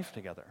live life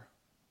together.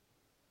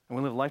 And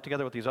we live life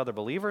together with these other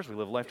believers. We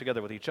live life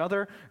together with each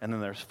other. And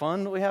then there's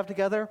fun that we have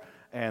together.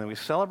 And we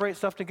celebrate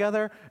stuff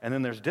together. And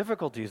then there's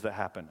difficulties that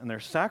happen. And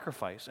there's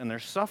sacrifice. And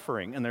there's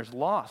suffering. And there's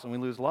loss. And we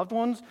lose loved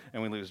ones.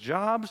 And we lose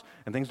jobs.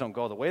 And things don't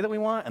go the way that we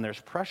want. And there's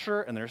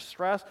pressure. And there's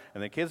stress.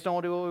 And the kids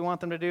don't do what we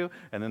want them to do.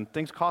 And then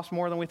things cost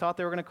more than we thought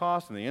they were going to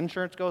cost. And the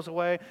insurance goes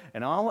away.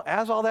 And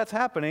as all that's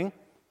happening,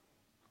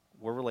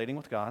 we're relating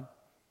with God.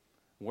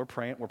 We're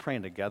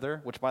praying together.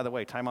 Which, by the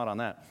way, time out on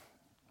that.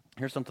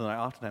 Here's something that I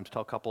oftentimes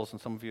tell couples,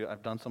 and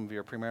I've done some of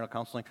your premarital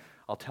counseling.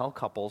 I'll tell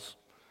couples,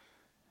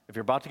 if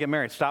you're about to get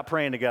married, stop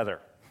praying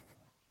together.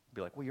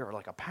 Be like, well, you're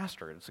like a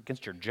pastor. It's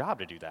against your job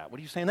to do that. What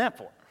are you saying that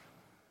for?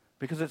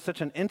 Because it's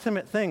such an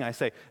intimate thing. I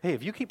say, hey,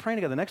 if you keep praying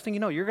together, the next thing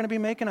you know, you're going to be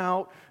making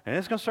out, and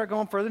it's going to start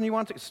going further than you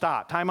want to.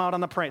 Stop. Time out on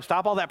the praying.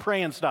 Stop all that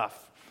praying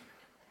stuff.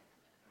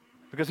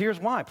 Because here's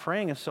why.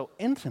 Praying is so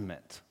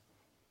intimate.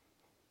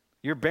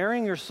 You're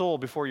bearing your soul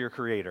before your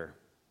Creator.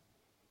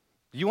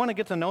 You want to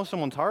get to know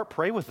someone's heart?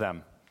 Pray with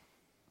them.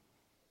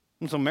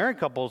 And so married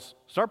couples,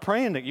 start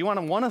praying. You want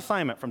one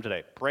assignment from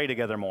today. Pray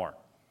together more.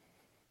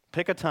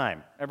 Pick a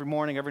time. Every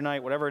morning, every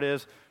night, whatever it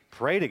is,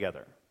 pray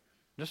together.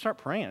 Just start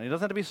praying. It doesn't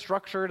have to be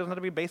structured. It doesn't have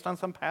to be based on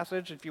some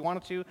passage. If you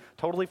wanted to,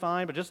 totally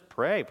fine. But just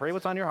pray. Pray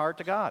what's on your heart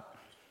to God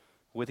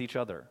with each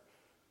other.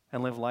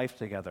 And live life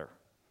together.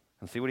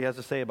 And see what He has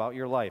to say about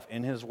your life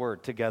in His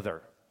Word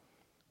together.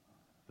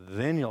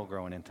 Then you'll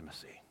grow in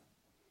intimacy.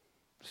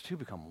 These two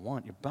become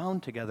one. You're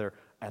bound together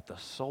at the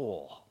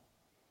soul.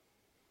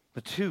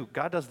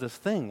 God does this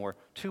thing where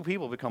two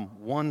people become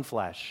one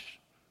flesh.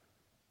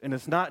 And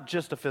it's not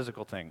just a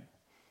physical thing.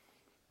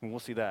 And we'll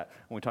see that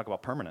when we talk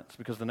about permanence,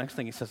 because the next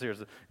thing he says here is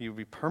that you'll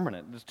be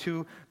permanent. This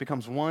two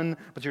becomes one,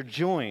 but you're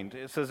joined.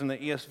 It says in the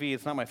ESV,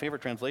 it's not my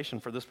favorite translation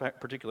for this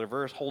particular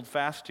verse, hold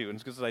fast to, and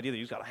it's this idea that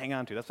you've got to hang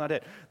on to. That's not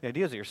it. The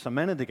idea is that you're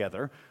cemented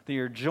together, that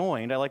you're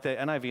joined. I like the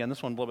NIV on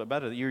this one a little bit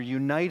better, that you're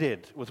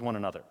united with one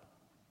another.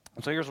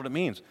 And so here's what it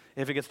means.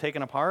 If it gets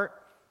taken apart,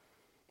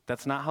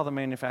 that's not how the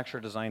manufacturer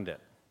designed it.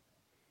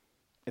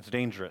 It's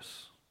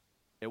dangerous.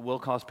 It will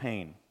cause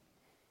pain.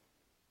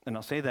 And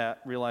I'll say that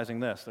realizing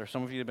this. There's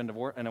some of you who have been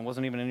divorced, and it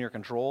wasn't even in your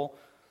control.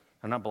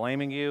 I'm not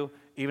blaming you.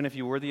 Even if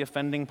you were the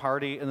offending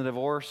party in the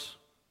divorce,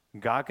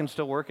 God can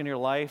still work in your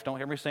life. Don't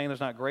hear me saying there's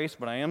not grace,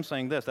 but I am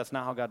saying this. That's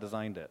not how God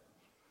designed it.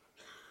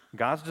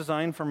 God's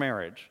design for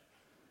marriage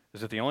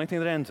is that the only thing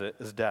that ends it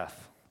is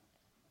death.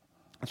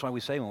 That's why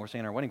we say when we're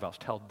saying our wedding vows,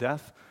 till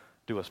death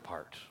do us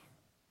part.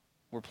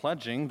 We're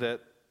pledging that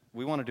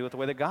we want to do it the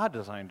way that God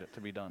designed it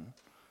to be done.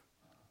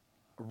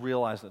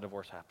 Realize that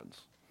divorce happens.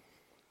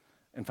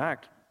 In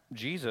fact,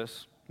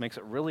 Jesus makes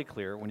it really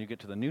clear when you get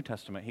to the New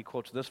Testament. He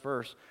quotes this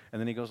verse, and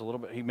then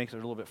he makes it a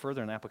little bit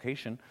further in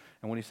application.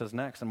 And what he says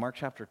next, in Mark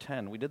chapter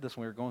 10, we did this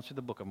when we were going through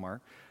the book of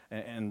Mark,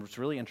 and what's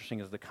really interesting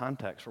is the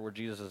context for where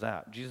Jesus is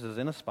at. Jesus is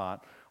in a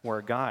spot where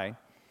a guy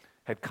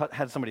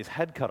had somebody's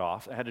head cut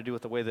off. It had to do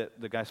with the way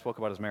that the guy spoke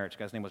about his marriage. The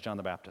guy's name was John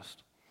the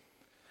Baptist.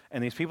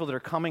 And these people that are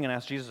coming and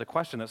ask Jesus a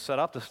question that set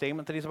up the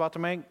statement that he's about to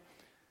make,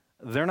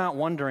 they're not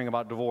wondering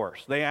about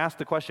divorce. They ask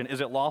the question, is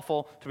it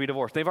lawful to be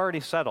divorced? They've already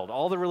settled.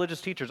 All the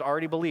religious teachers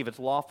already believe it's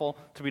lawful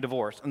to be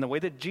divorced. And the way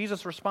that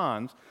Jesus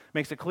responds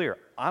makes it clear.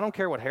 I don't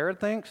care what Herod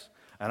thinks,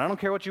 and I don't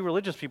care what you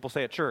religious people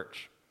say at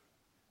church.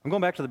 I'm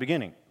going back to the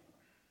beginning.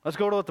 Let's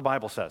go to what the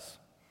Bible says.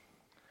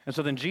 And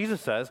so then Jesus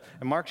says,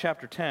 in Mark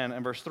chapter 10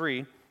 and verse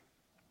 3,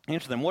 he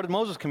answered them, what did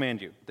Moses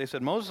command you? They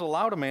said, Moses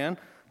allowed a man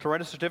to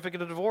write a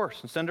certificate of divorce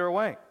and send her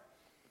away.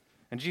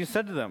 And Jesus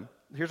said to them,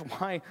 here's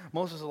why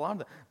Moses allowed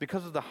that.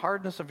 Because of the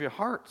hardness of your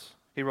hearts,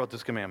 he wrote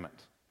this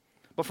commandment.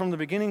 But from the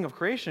beginning of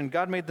creation,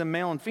 God made them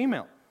male and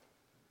female.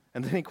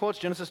 And then he quotes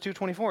Genesis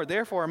 2:24.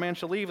 Therefore, a man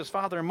shall leave his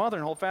father and mother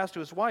and hold fast to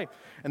his wife,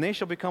 and they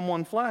shall become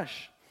one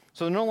flesh.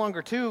 So they're no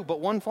longer two, but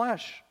one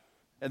flesh.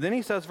 And then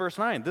he says, verse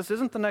 9, this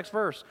isn't the next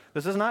verse.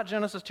 This is not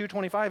Genesis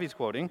 2:25 he's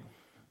quoting.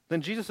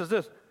 Then Jesus says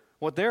this,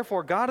 what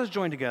therefore God has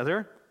joined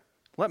together,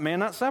 let man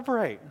not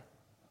separate.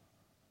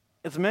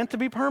 It's meant to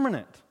be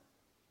permanent.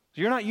 So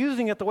you're not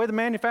using it the way the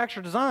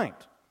manufacturer designed.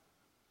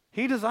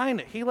 He designed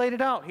it. He laid it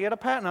out. He had a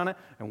patent on it.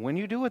 And when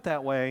you do it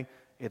that way,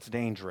 it's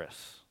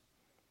dangerous.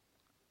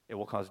 It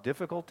will cause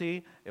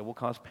difficulty. It will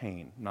cause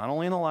pain. Not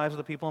only in the lives of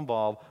the people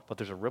involved, but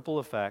there's a ripple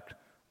effect.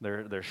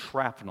 There's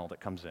shrapnel that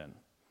comes in.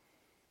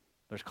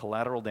 There's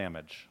collateral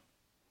damage.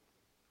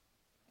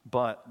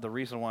 But the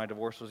reason why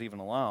divorce was even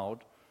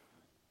allowed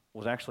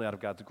was actually out of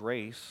God's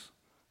grace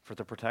for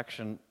the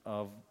protection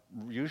of,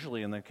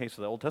 usually in the case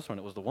of the Old Testament,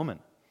 it was the woman.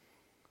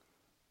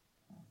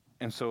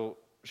 And so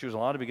she was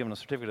allowed to be given a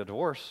certificate of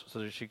divorce so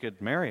that she could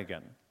marry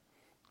again,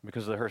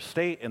 because her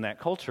state in that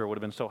culture would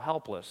have been so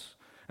helpless.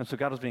 And so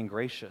God was being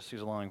gracious. He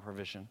was allowing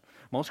provision.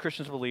 Most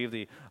Christians believe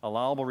the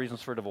allowable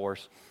reasons for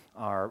divorce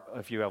are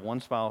if you have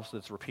one spouse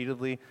that's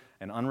repeatedly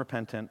and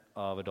unrepentant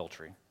of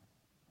adultery.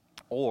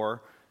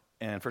 Or,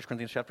 in 1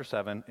 Corinthians chapter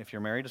 7, if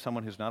you're married to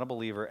someone who's not a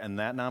believer and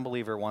that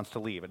non-believer wants to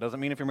leave. It doesn't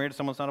mean if you're married to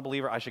someone who's not a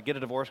believer, I should get a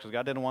divorce because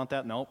God didn't want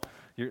that. Nope.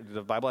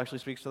 The Bible actually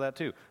speaks to that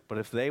too. But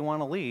if they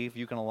want to leave,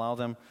 you can allow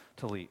them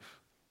to leave.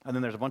 And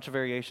then there's a bunch of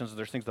variations.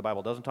 There's things the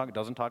Bible doesn't talk. It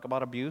doesn't talk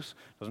about abuse.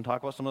 Doesn't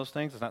talk about some of those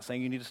things. It's not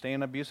saying you need to stay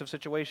in an abusive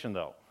situation,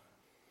 though.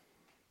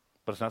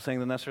 But it's not saying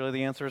that necessarily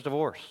the answer is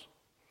divorce.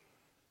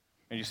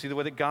 And you see the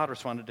way that God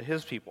responded to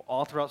his people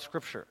all throughout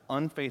Scripture.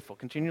 Unfaithful,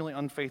 continually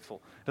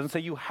unfaithful. It doesn't say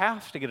you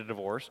have to get a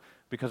divorce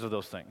because of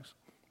those things.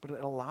 But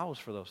it allows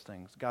for those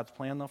things. God's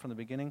plan, though, from the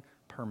beginning,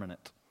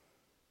 permanent.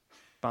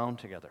 Bound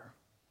together.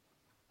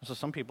 And so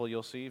some people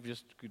you'll see, if you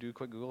just do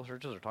quick Google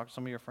searches or talk to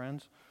some of your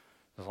friends,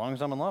 as long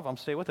as I'm in love, I'm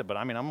stay with it. But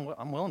I mean,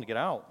 I'm willing to get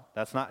out.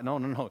 That's not,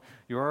 no.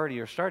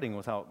 You're starting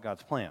without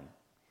God's plan.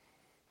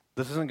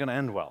 This isn't going to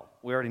end well.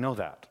 We already know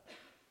that.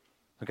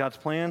 God's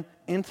plan,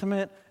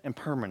 intimate and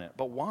permanent.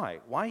 But why?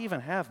 Why even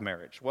have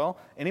marriage? Well,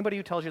 anybody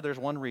who tells you there's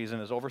one reason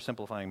is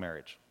oversimplifying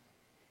marriage.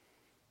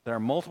 There are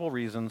multiple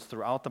reasons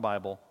throughout the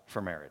Bible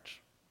for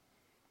marriage.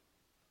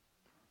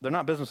 They're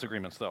not business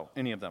agreements, though,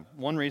 any of them.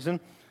 One reason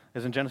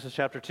is in Genesis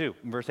chapter 2.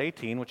 In verse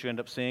 18, what you end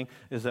up seeing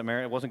is that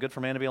it wasn't good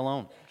for man to be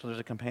alone. So there's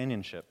a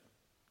companionship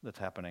that's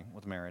happening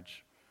with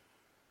marriage.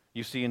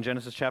 You see in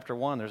Genesis chapter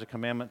 1, there's a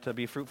commandment to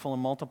be fruitful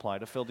and multiply,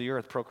 to fill the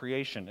earth.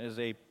 Procreation is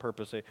a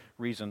purpose, a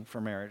reason for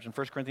marriage. In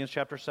 1 Corinthians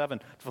chapter 7,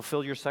 to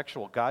fulfill your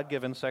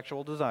God-given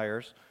sexual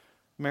desires,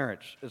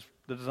 marriage is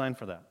the design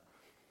for that.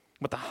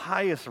 But the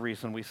highest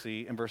reason we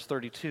see in verse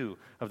 32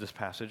 of this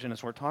passage, and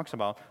it's where it talks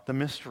about the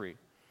mystery.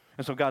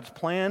 And so God's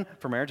plan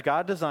for marriage,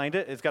 God designed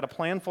it. He's got a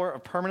plan for it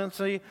of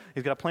permanency.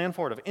 He's got a plan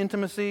for it of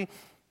intimacy.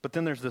 But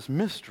then there's this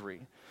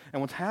mystery.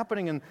 And what's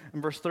happening in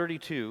verse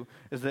 32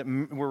 is that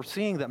we're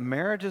seeing that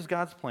marriage is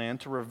God's plan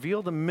to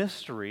reveal the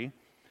mystery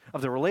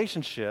of the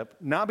relationship,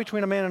 not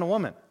between a man and a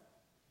woman,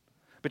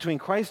 between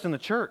Christ and the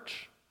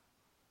church.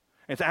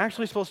 It's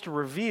actually supposed to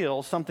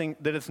reveal something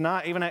that it's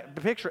not even a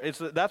picture.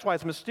 That's why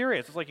it's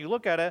mysterious. It's like you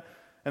look at it,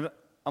 and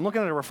I'm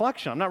looking at a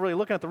reflection. I'm not really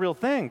looking at the real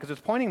thing because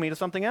it's pointing me to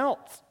something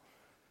else.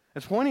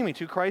 It's pointing me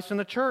to Christ and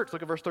the church.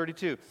 Look at verse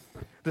 32.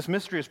 This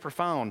mystery is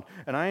profound,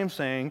 and I am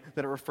saying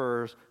that it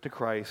refers to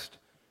Christ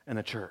and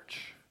the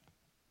church.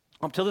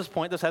 Up till this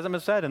point, this hasn't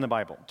been said in the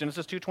Bible.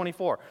 Genesis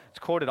 2:24, it's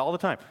quoted all the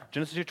time.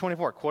 Genesis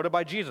 2:24, quoted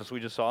by Jesus, we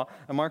just saw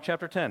in Mark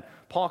chapter 10.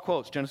 Paul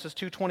quotes Genesis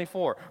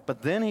 2:24,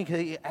 but then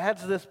he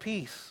adds this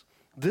piece.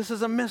 This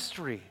is a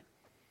mystery.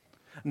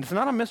 And it's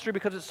not a mystery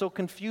because it's so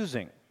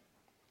confusing.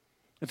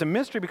 It's a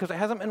mystery because it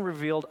hasn't been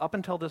revealed up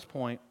until this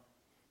point,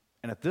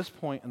 and at this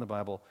point in the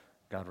Bible,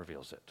 God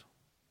reveals it.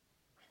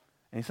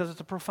 And he says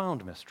it's a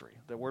profound mystery.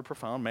 That word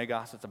profound,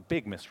 megos, it's a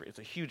big mystery. It's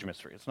a huge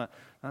mystery. It's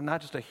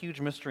not just a huge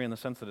mystery in the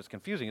sense that it's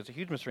confusing. It's a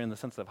huge mystery in the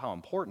sense of how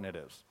important it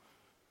is.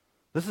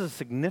 This is a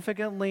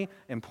significantly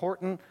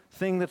important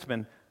thing that's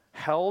been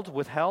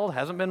withheld,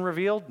 hasn't been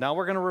revealed. Now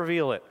we're going to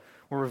reveal it.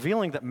 We're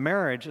revealing that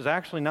marriage is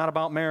actually not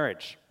about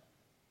marriage.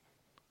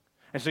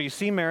 And so you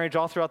see marriage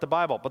all throughout the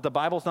Bible, but the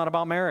Bible's not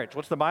about marriage.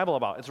 What's the Bible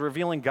about? It's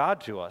revealing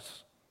God to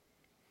us.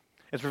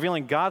 It's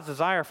revealing God's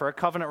desire for a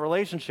covenant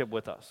relationship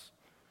with us.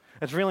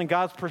 It's revealing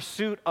God's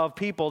pursuit of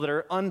people that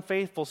are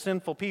unfaithful,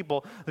 sinful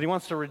people that he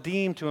wants to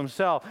redeem to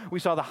himself. We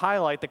saw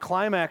the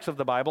climax of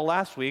the Bible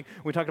last week.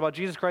 We talked about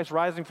Jesus Christ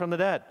rising from the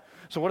dead.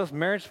 So what is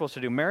marriage supposed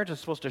to do? Marriage is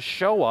supposed to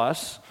show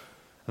us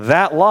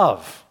that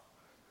love.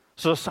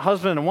 So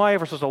husband and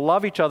wife are supposed to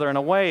love each other in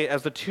a way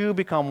as the two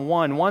become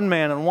one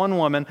man and one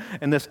woman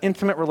in this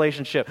intimate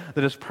relationship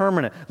that is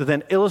permanent, that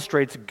then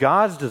illustrates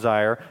God's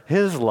desire,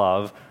 his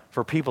love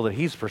for people that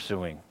he's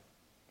pursuing.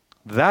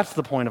 That's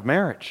the point of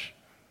marriage.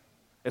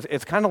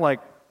 It's kind of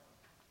like,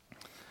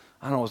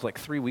 I don't know, it was like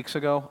 3 weeks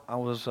ago. I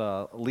was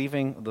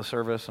leaving the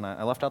service, and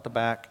I left out the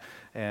back,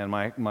 and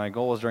my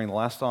goal was during the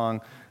last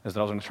song is that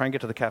I was going to try and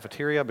get to the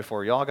cafeteria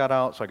before y'all got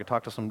out so I could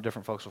talk to some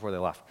different folks before they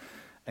left.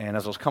 And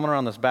as I was coming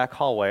around this back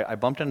hallway, I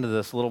bumped into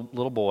this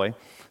little boy.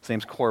 His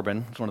name's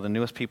Corbin. He's one of the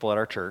newest people at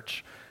our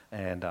church.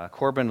 And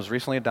Corbin was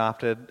recently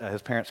adopted.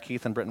 His parents,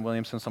 Keith and Britton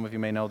Williamson, some of you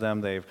may know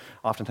them. They've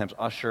oftentimes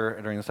usher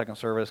during the second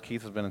service.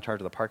 Keith has been in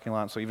charge of the parking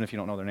lot, so even if you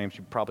don't know their names,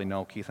 you probably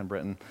know Keith and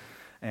Britton.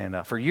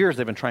 And for years,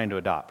 they've been trying to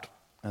adopt.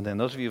 And then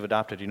those of you who've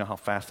adopted, you know how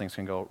fast things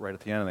can go right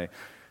at the end. And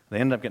they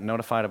ended up getting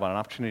notified about an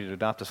opportunity to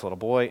adopt this little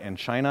boy in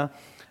China.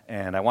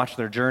 And I watched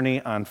their journey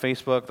on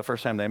Facebook the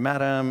first time they met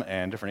him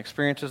and different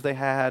experiences they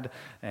had.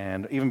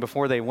 And even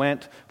before they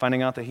went,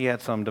 finding out that he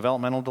had some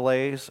developmental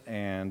delays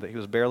and that he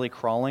was barely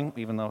crawling,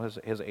 even though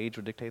his age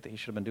would dictate that he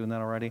should have been doing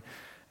that already.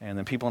 And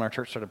then people in our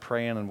church started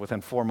praying, and within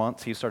 4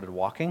 months, he started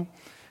walking.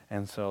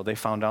 And so they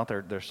found out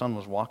their son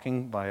was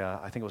walking by,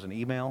 I think it was an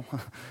email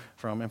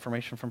from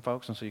information from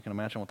folks. And so you can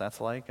imagine what that's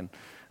like. And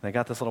they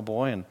got this little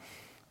boy,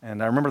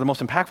 and I remember the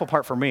most impactful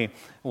part for me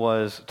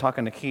was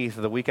talking to Keith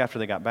the week after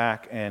they got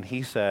back, and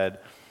he said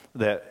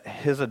that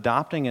his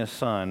adopting his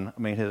son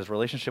made his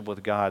relationship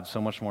with God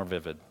so much more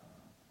vivid.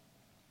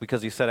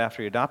 Because he said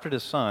after he adopted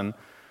his son,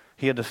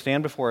 he had to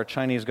stand before a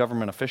Chinese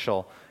government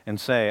official and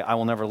say, I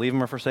will never leave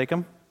him or forsake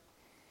him.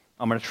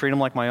 I'm going to treat him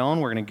like my own.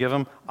 We're going to give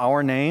him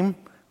our name.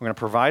 We're going to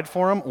provide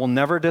for him. We'll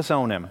never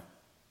disown him.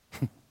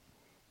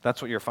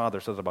 That's what your father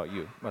says about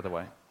you, by the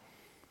way.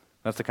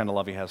 That's the kind of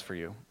love he has for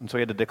you. And so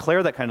he had to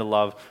declare that kind of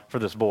love for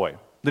this boy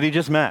that he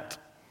just met.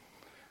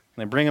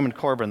 And they bring him to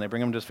Corbin. They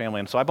bring him to his family.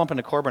 And so I bump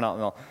into Corbin out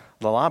in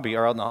the lobby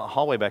or out in the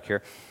hallway back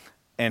here,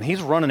 and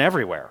he's running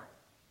everywhere.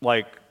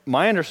 Like,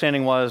 my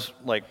understanding was,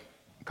 like,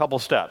 a couple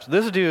steps.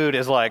 This dude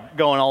is, like,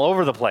 going all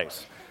over the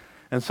place.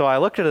 And so I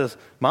looked at his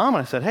mom,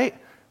 and I said, hey,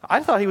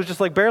 I thought he was just,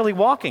 like, barely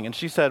walking. And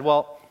she said,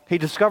 well, he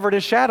discovered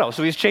his shadow,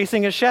 so he's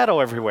chasing his shadow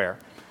everywhere.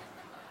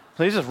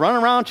 So he's just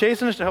running around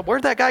chasing his shadow.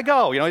 Where'd that guy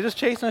go? He's just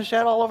chasing his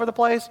shadow all over the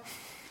place.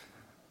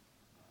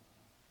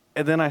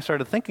 And then I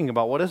started thinking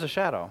about, what is a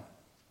shadow?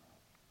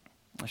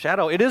 A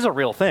shadow, it is a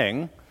real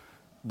thing,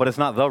 but it's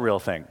not the real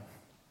thing.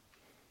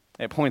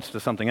 It points to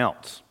something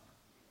else.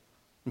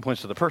 It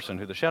points to the person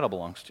who the shadow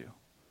belongs to.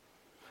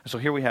 And so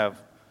here we have,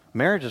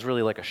 marriage is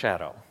really like a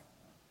shadow.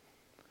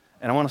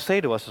 And I want to say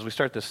to us as we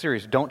start this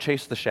series, don't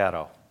chase the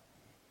shadow.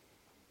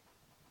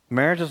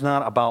 Marriage is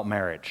not about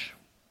marriage.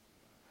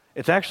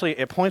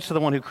 It points to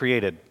the one who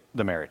created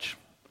the marriage.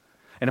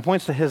 And it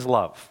points to his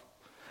love.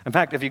 In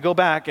fact, if you go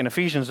back in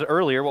Ephesians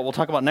earlier, what we'll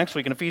talk about next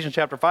week in Ephesians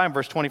chapter 5,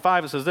 verse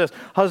 25, it says this,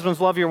 husbands,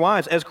 love your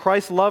wives as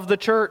Christ loved the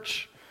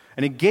church.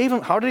 And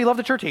how did he love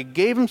the church? He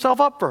gave himself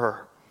up for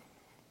her.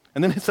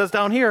 And then it says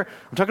down here,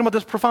 I'm talking about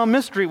this profound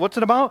mystery. What's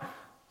it about?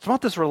 It's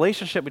about this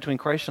relationship between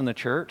Christ and the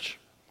church.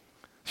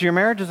 So your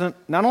marriage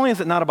not only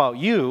is it not about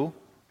you,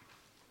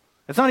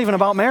 it's not even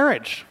about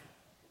marriage.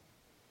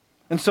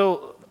 And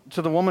so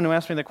to the woman who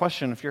asked me the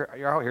question, if you're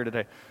out here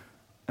today,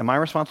 am I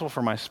responsible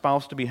for my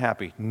spouse to be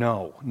happy?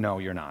 No,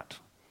 you're not.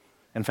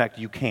 In fact,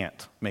 you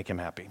can't make him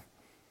happy.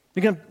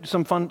 You can have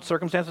some fun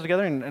circumstances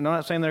together, and I'm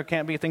not saying there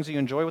can't be things that you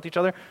enjoy with each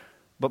other,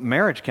 but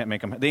marriage can't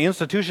make him. The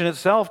institution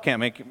itself can't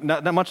make,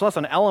 not much less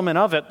an element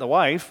of it, the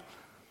wife.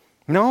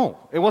 No,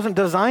 it wasn't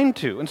designed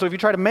to. And so if you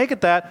try to make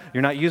it that,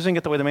 you're not using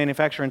it the way the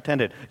manufacturer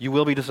intended. You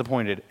will be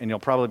disappointed, and you'll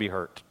probably be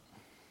hurt.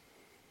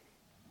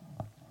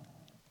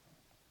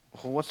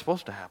 Well, what's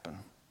supposed to happen?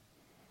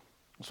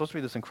 It's supposed to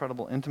be this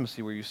incredible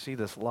intimacy where you see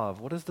this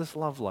love. What is this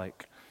love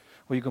like?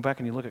 Well, you go back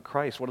and you look at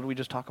Christ. What did we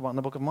just talk about in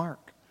the book of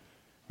Mark?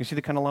 You see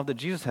the kind of love that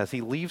Jesus has.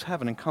 He leaves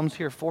heaven and comes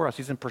here for us.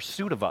 He's in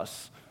pursuit of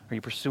us. Are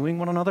you pursuing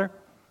one another?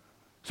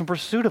 He's in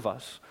pursuit of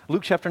us.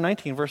 Luke chapter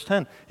 19, verse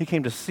 10. He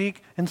came to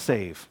seek and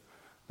save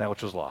that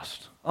which was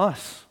lost.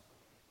 Us.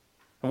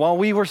 And while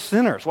we were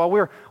sinners, while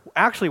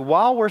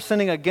we're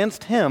sinning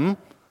against him,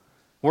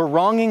 we're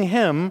wronging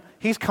him,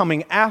 he's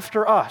coming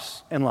after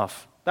us in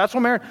love. That's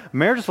what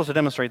marriage is supposed to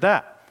demonstrate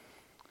that.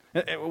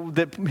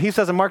 He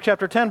says in Mark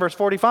chapter 10, verse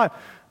 45,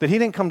 that he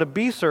didn't come to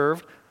be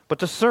served, but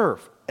to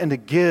serve and to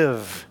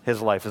give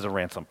his life as a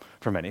ransom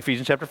for many.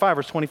 Ephesians chapter 5,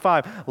 verse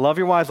 25, love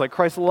your wives like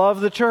Christ loved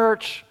the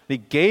church. He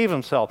gave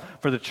himself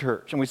for the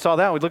church. And we saw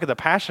that. We look at the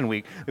Passion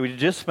Week that we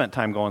just spent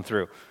time going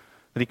through.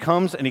 That he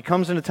comes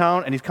into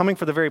town, and he's coming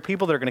for the very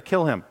people that are going to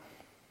kill him.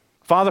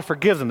 Father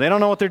forgives them. They don't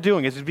know what they're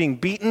doing. As he's being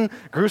beaten,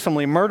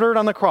 gruesomely murdered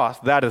on the cross,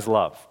 that is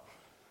love.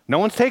 No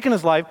one's taken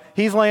his life.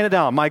 He's laying it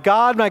down. My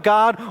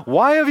God,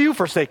 why have you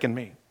forsaken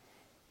me?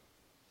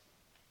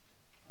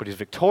 But he's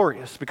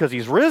victorious because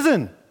he's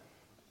risen.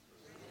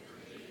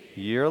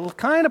 You're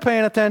kind of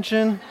paying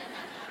attention.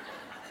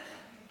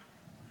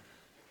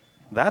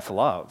 That's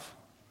love.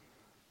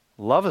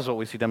 Love is what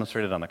we see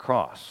demonstrated on the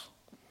cross.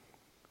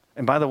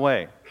 And by the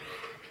way,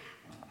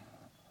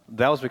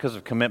 that was because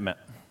of commitment.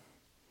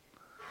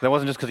 That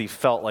wasn't just because he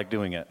felt like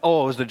doing it.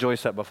 Oh, it was the joy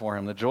set before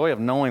him, the joy of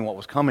knowing what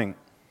was coming.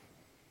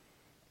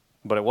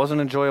 But it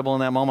wasn't enjoyable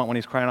in that moment when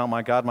he's crying out,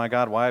 my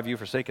God, why have you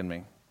forsaken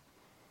me?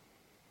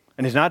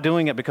 And he's not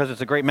doing it because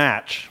it's a great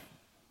match.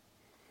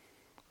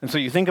 And so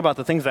you think about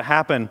the things that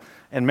happen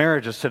in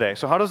marriages today.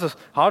 So how does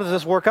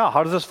this work out?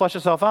 How does this flesh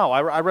itself out?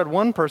 I read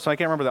one person, I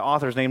can't remember the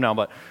author's name now,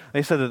 but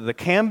they said that the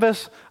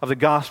canvas of the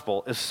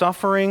gospel is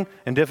suffering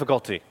and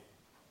difficulty.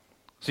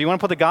 So you want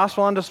to put the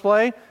gospel on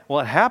display? Well,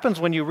 it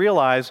happens when you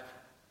realize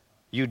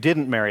you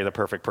didn't marry the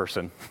perfect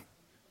person.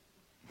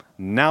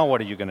 Now what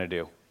are you going to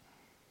do?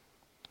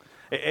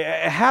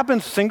 It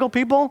happens, single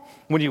people,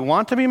 when you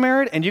want to be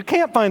married and you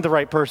can't find the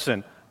right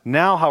person.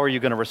 Now how are you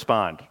going to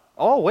respond?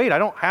 Oh, wait, I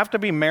don't have to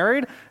be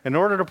married in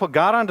order to put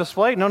God on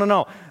display?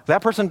 No.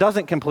 That person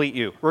doesn't complete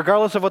you,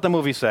 regardless of what the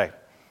movies say.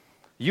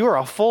 You are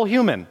a full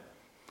human.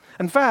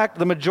 In fact,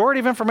 the majority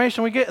of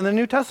information we get in the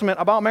New Testament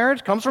about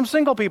marriage comes from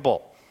single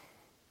people.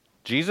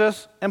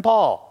 Jesus and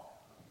Paul.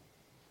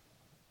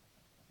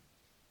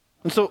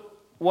 And so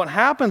what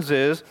happens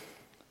is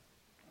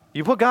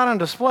you put God on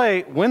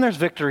display when there's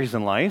victories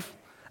in life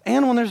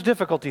and when there's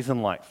difficulties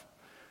in life.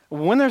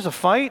 When there's a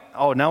fight,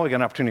 now we got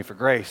an opportunity for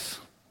grace.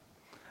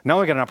 Now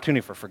we got an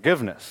opportunity for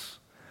forgiveness.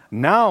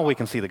 Now we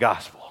can see the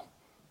gospel.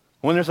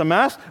 When there's a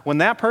mess, when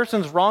that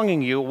person's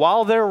wronging you,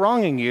 while they're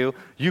wronging you,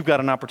 you've got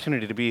an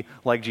opportunity to be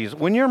like Jesus.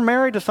 When you're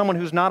married to someone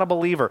who's not a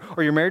believer,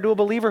 or you're married to a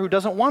believer who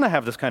doesn't want to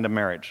have this kind of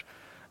marriage,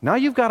 now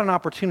you've got an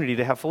opportunity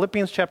to have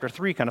Philippians chapter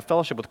 3 kind of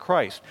fellowship with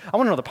Christ. I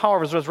want to know the power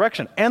of his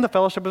resurrection and the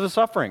fellowship of his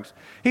sufferings.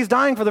 He's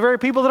dying for the very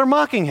people that are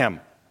mocking him.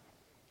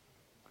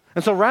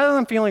 And so rather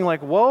than feeling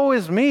like, woe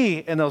is me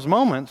in those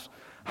moments,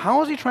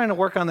 how is he trying to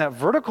work on that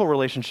vertical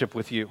relationship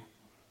with you?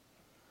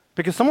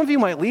 Because some of you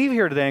might leave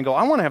here today and go,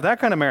 I want to have that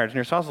kind of marriage. And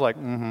your spouse is like,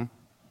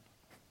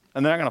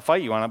 And they're not going to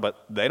fight you on it,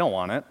 but they don't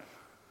want it.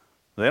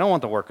 They don't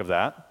want the work of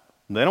that.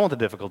 They don't want the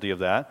difficulty of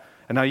that.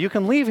 And now you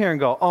can leave here and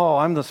go, oh,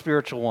 I'm the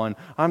spiritual one.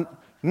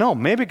 No,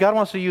 maybe God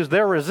wants to use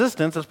their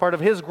resistance as part of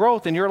his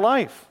growth in your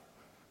life.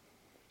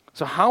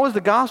 So how is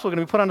the gospel going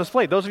to be put on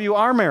display? Those of you who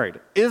are married,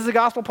 is the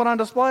gospel put on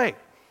display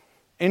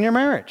in your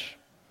marriage?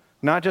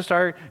 Not just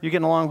are you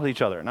getting along with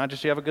each other, not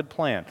just you have a good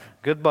plan,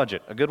 good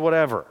budget, a good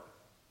whatever.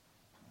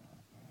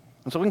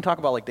 And so we can talk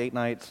about like date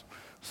nights,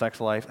 sex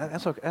life,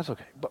 that's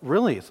okay. But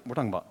really, we're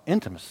talking about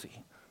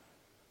intimacy.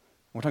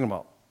 We're talking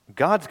about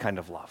God's kind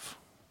of love.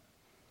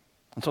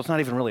 And so it's not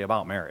even really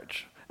about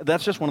marriage.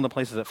 That's just one of the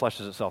places that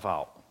fleshes itself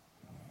out.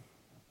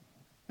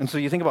 And so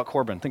you think about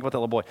Corbin, think about that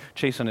little boy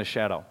chasing his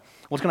shadow.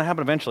 What's going to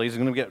happen eventually is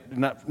he's going to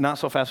get not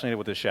so fascinated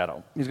with his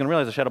shadow. He's going to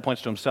realize the shadow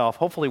points to himself.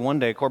 Hopefully one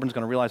day Corbin's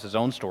going to realize his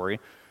own story,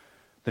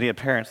 that he had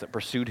parents that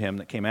pursued him,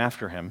 that came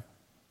after him.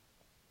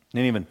 They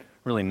didn't even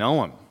really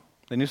know him.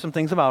 They knew some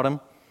things about him,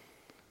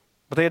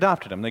 but they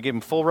adopted him. They gave him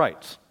full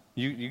rights.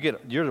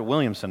 You're the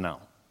Williamson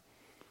now.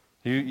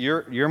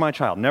 You're my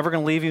child. Never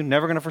going to leave you,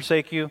 never going to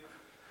forsake you.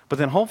 But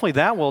then hopefully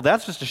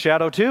that's just a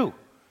shadow too.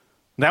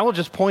 That will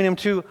just point him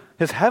to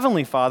his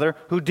heavenly Father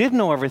who did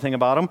know everything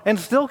about him and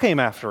still came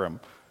after him.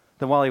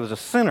 That while he was a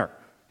sinner,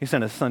 he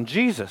sent his son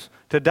Jesus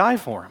to die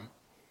for him.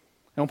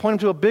 And we'll point him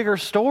to a bigger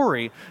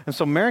story. And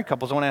so married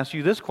couples, I want to ask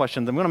you this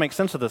question. Then we want to make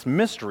sense of this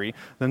mystery.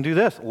 Then do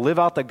this. Live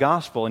out the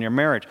gospel in your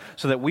marriage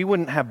so that we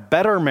wouldn't have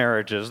better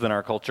marriages than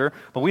our culture,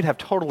 but we'd have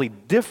totally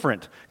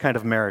different kind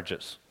of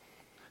marriages.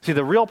 See,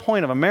 the real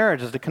point of a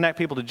marriage is to connect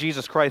people to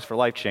Jesus Christ for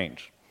life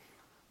change.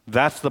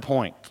 That's the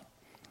point.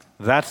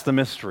 That's the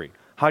mystery.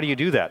 How do you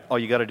do that? Oh,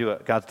 you got to do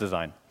it God's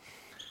design.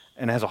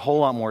 And it has a whole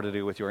lot more to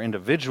do with your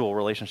individual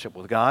relationship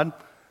with God,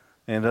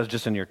 and that's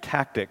just in your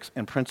tactics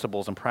and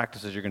principles and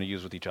practices you're going to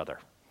use with each other.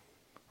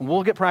 And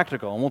we'll get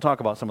practical, and we'll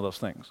talk about some of those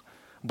things.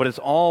 But it's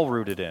all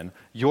rooted in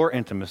your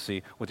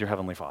intimacy with your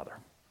Heavenly Father.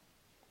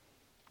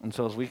 And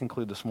so as we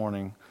conclude this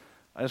morning,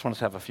 I just want us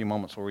to have a few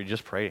moments where we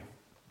just pray.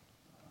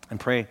 And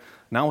pray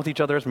not with each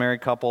other as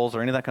married couples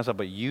or any of that kind of stuff,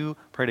 but you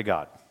pray to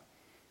God.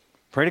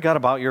 Pray to God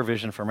about your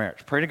vision for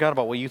marriage. Pray to God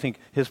about what you think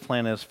his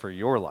plan is for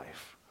your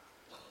life.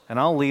 And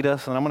I'll lead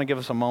us, and I'm going to give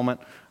us a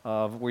moment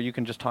where you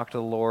can just talk to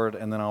the Lord,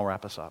 and then I'll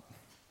wrap us up.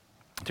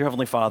 Dear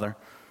Heavenly Father,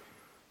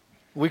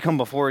 we come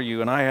before you,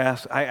 and I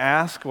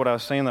ask what I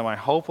was saying that my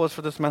hope was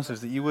for this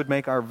message, that you would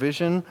make our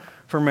vision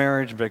for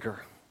marriage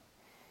bigger.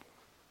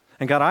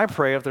 And God, I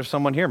pray if there's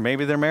someone here,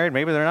 maybe they're married,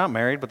 maybe they're not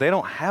married, but they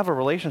don't have a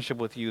relationship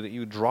with you, that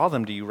you draw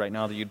them to you right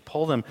now, that you'd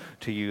pull them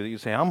to you, that you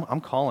say,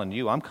 I'm calling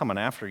you, I'm coming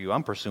after you,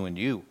 I'm pursuing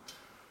you.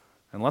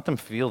 And let them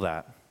feel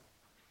that.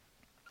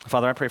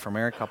 Father, I pray for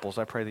married couples.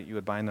 I pray that you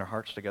would bind their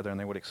hearts together and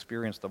they would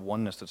experience the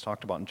oneness that's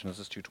talked about in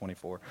Genesis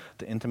 2:24,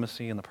 the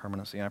intimacy and the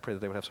permanency. And I pray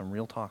that they would have some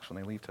real talks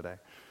when they leave today,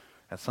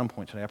 at some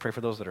point today. I pray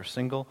for those that are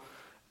single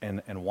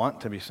and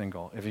want to be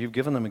single. If you've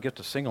given them a gift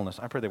of singleness,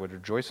 I pray they would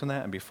rejoice in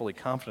that and be fully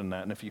confident in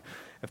that. And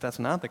if that's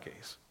not the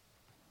case,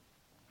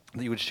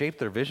 that you would shape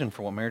their vision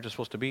for what marriage is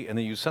supposed to be, and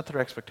that you set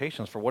their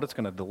expectations for what it's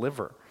going to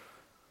deliver.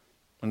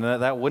 And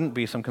that wouldn't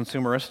be some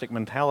consumeristic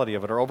mentality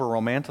of it or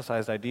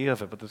over-romanticized idea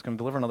of it, but it's going to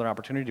deliver another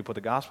opportunity to put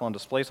the gospel on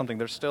display, something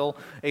they're still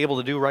able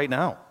to do right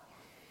now.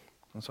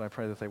 And so I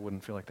pray that they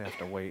wouldn't feel like they have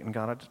to wait. And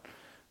God,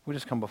 we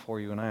just come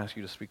before you, and I ask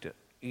you to speak to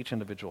each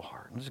individual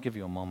heart. And just give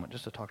you a moment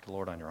just to talk to the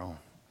Lord on your own.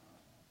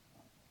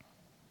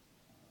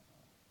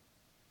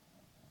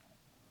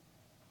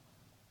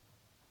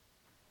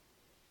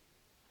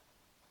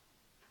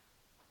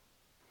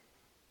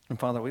 And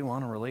Father, we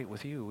want to relate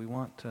with you. We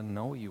want to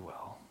know you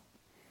well.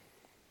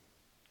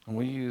 And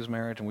we use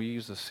marriage and we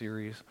use this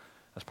series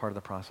as part of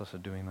the process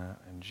of doing that.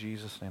 In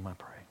Jesus' name I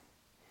pray.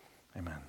 Amen.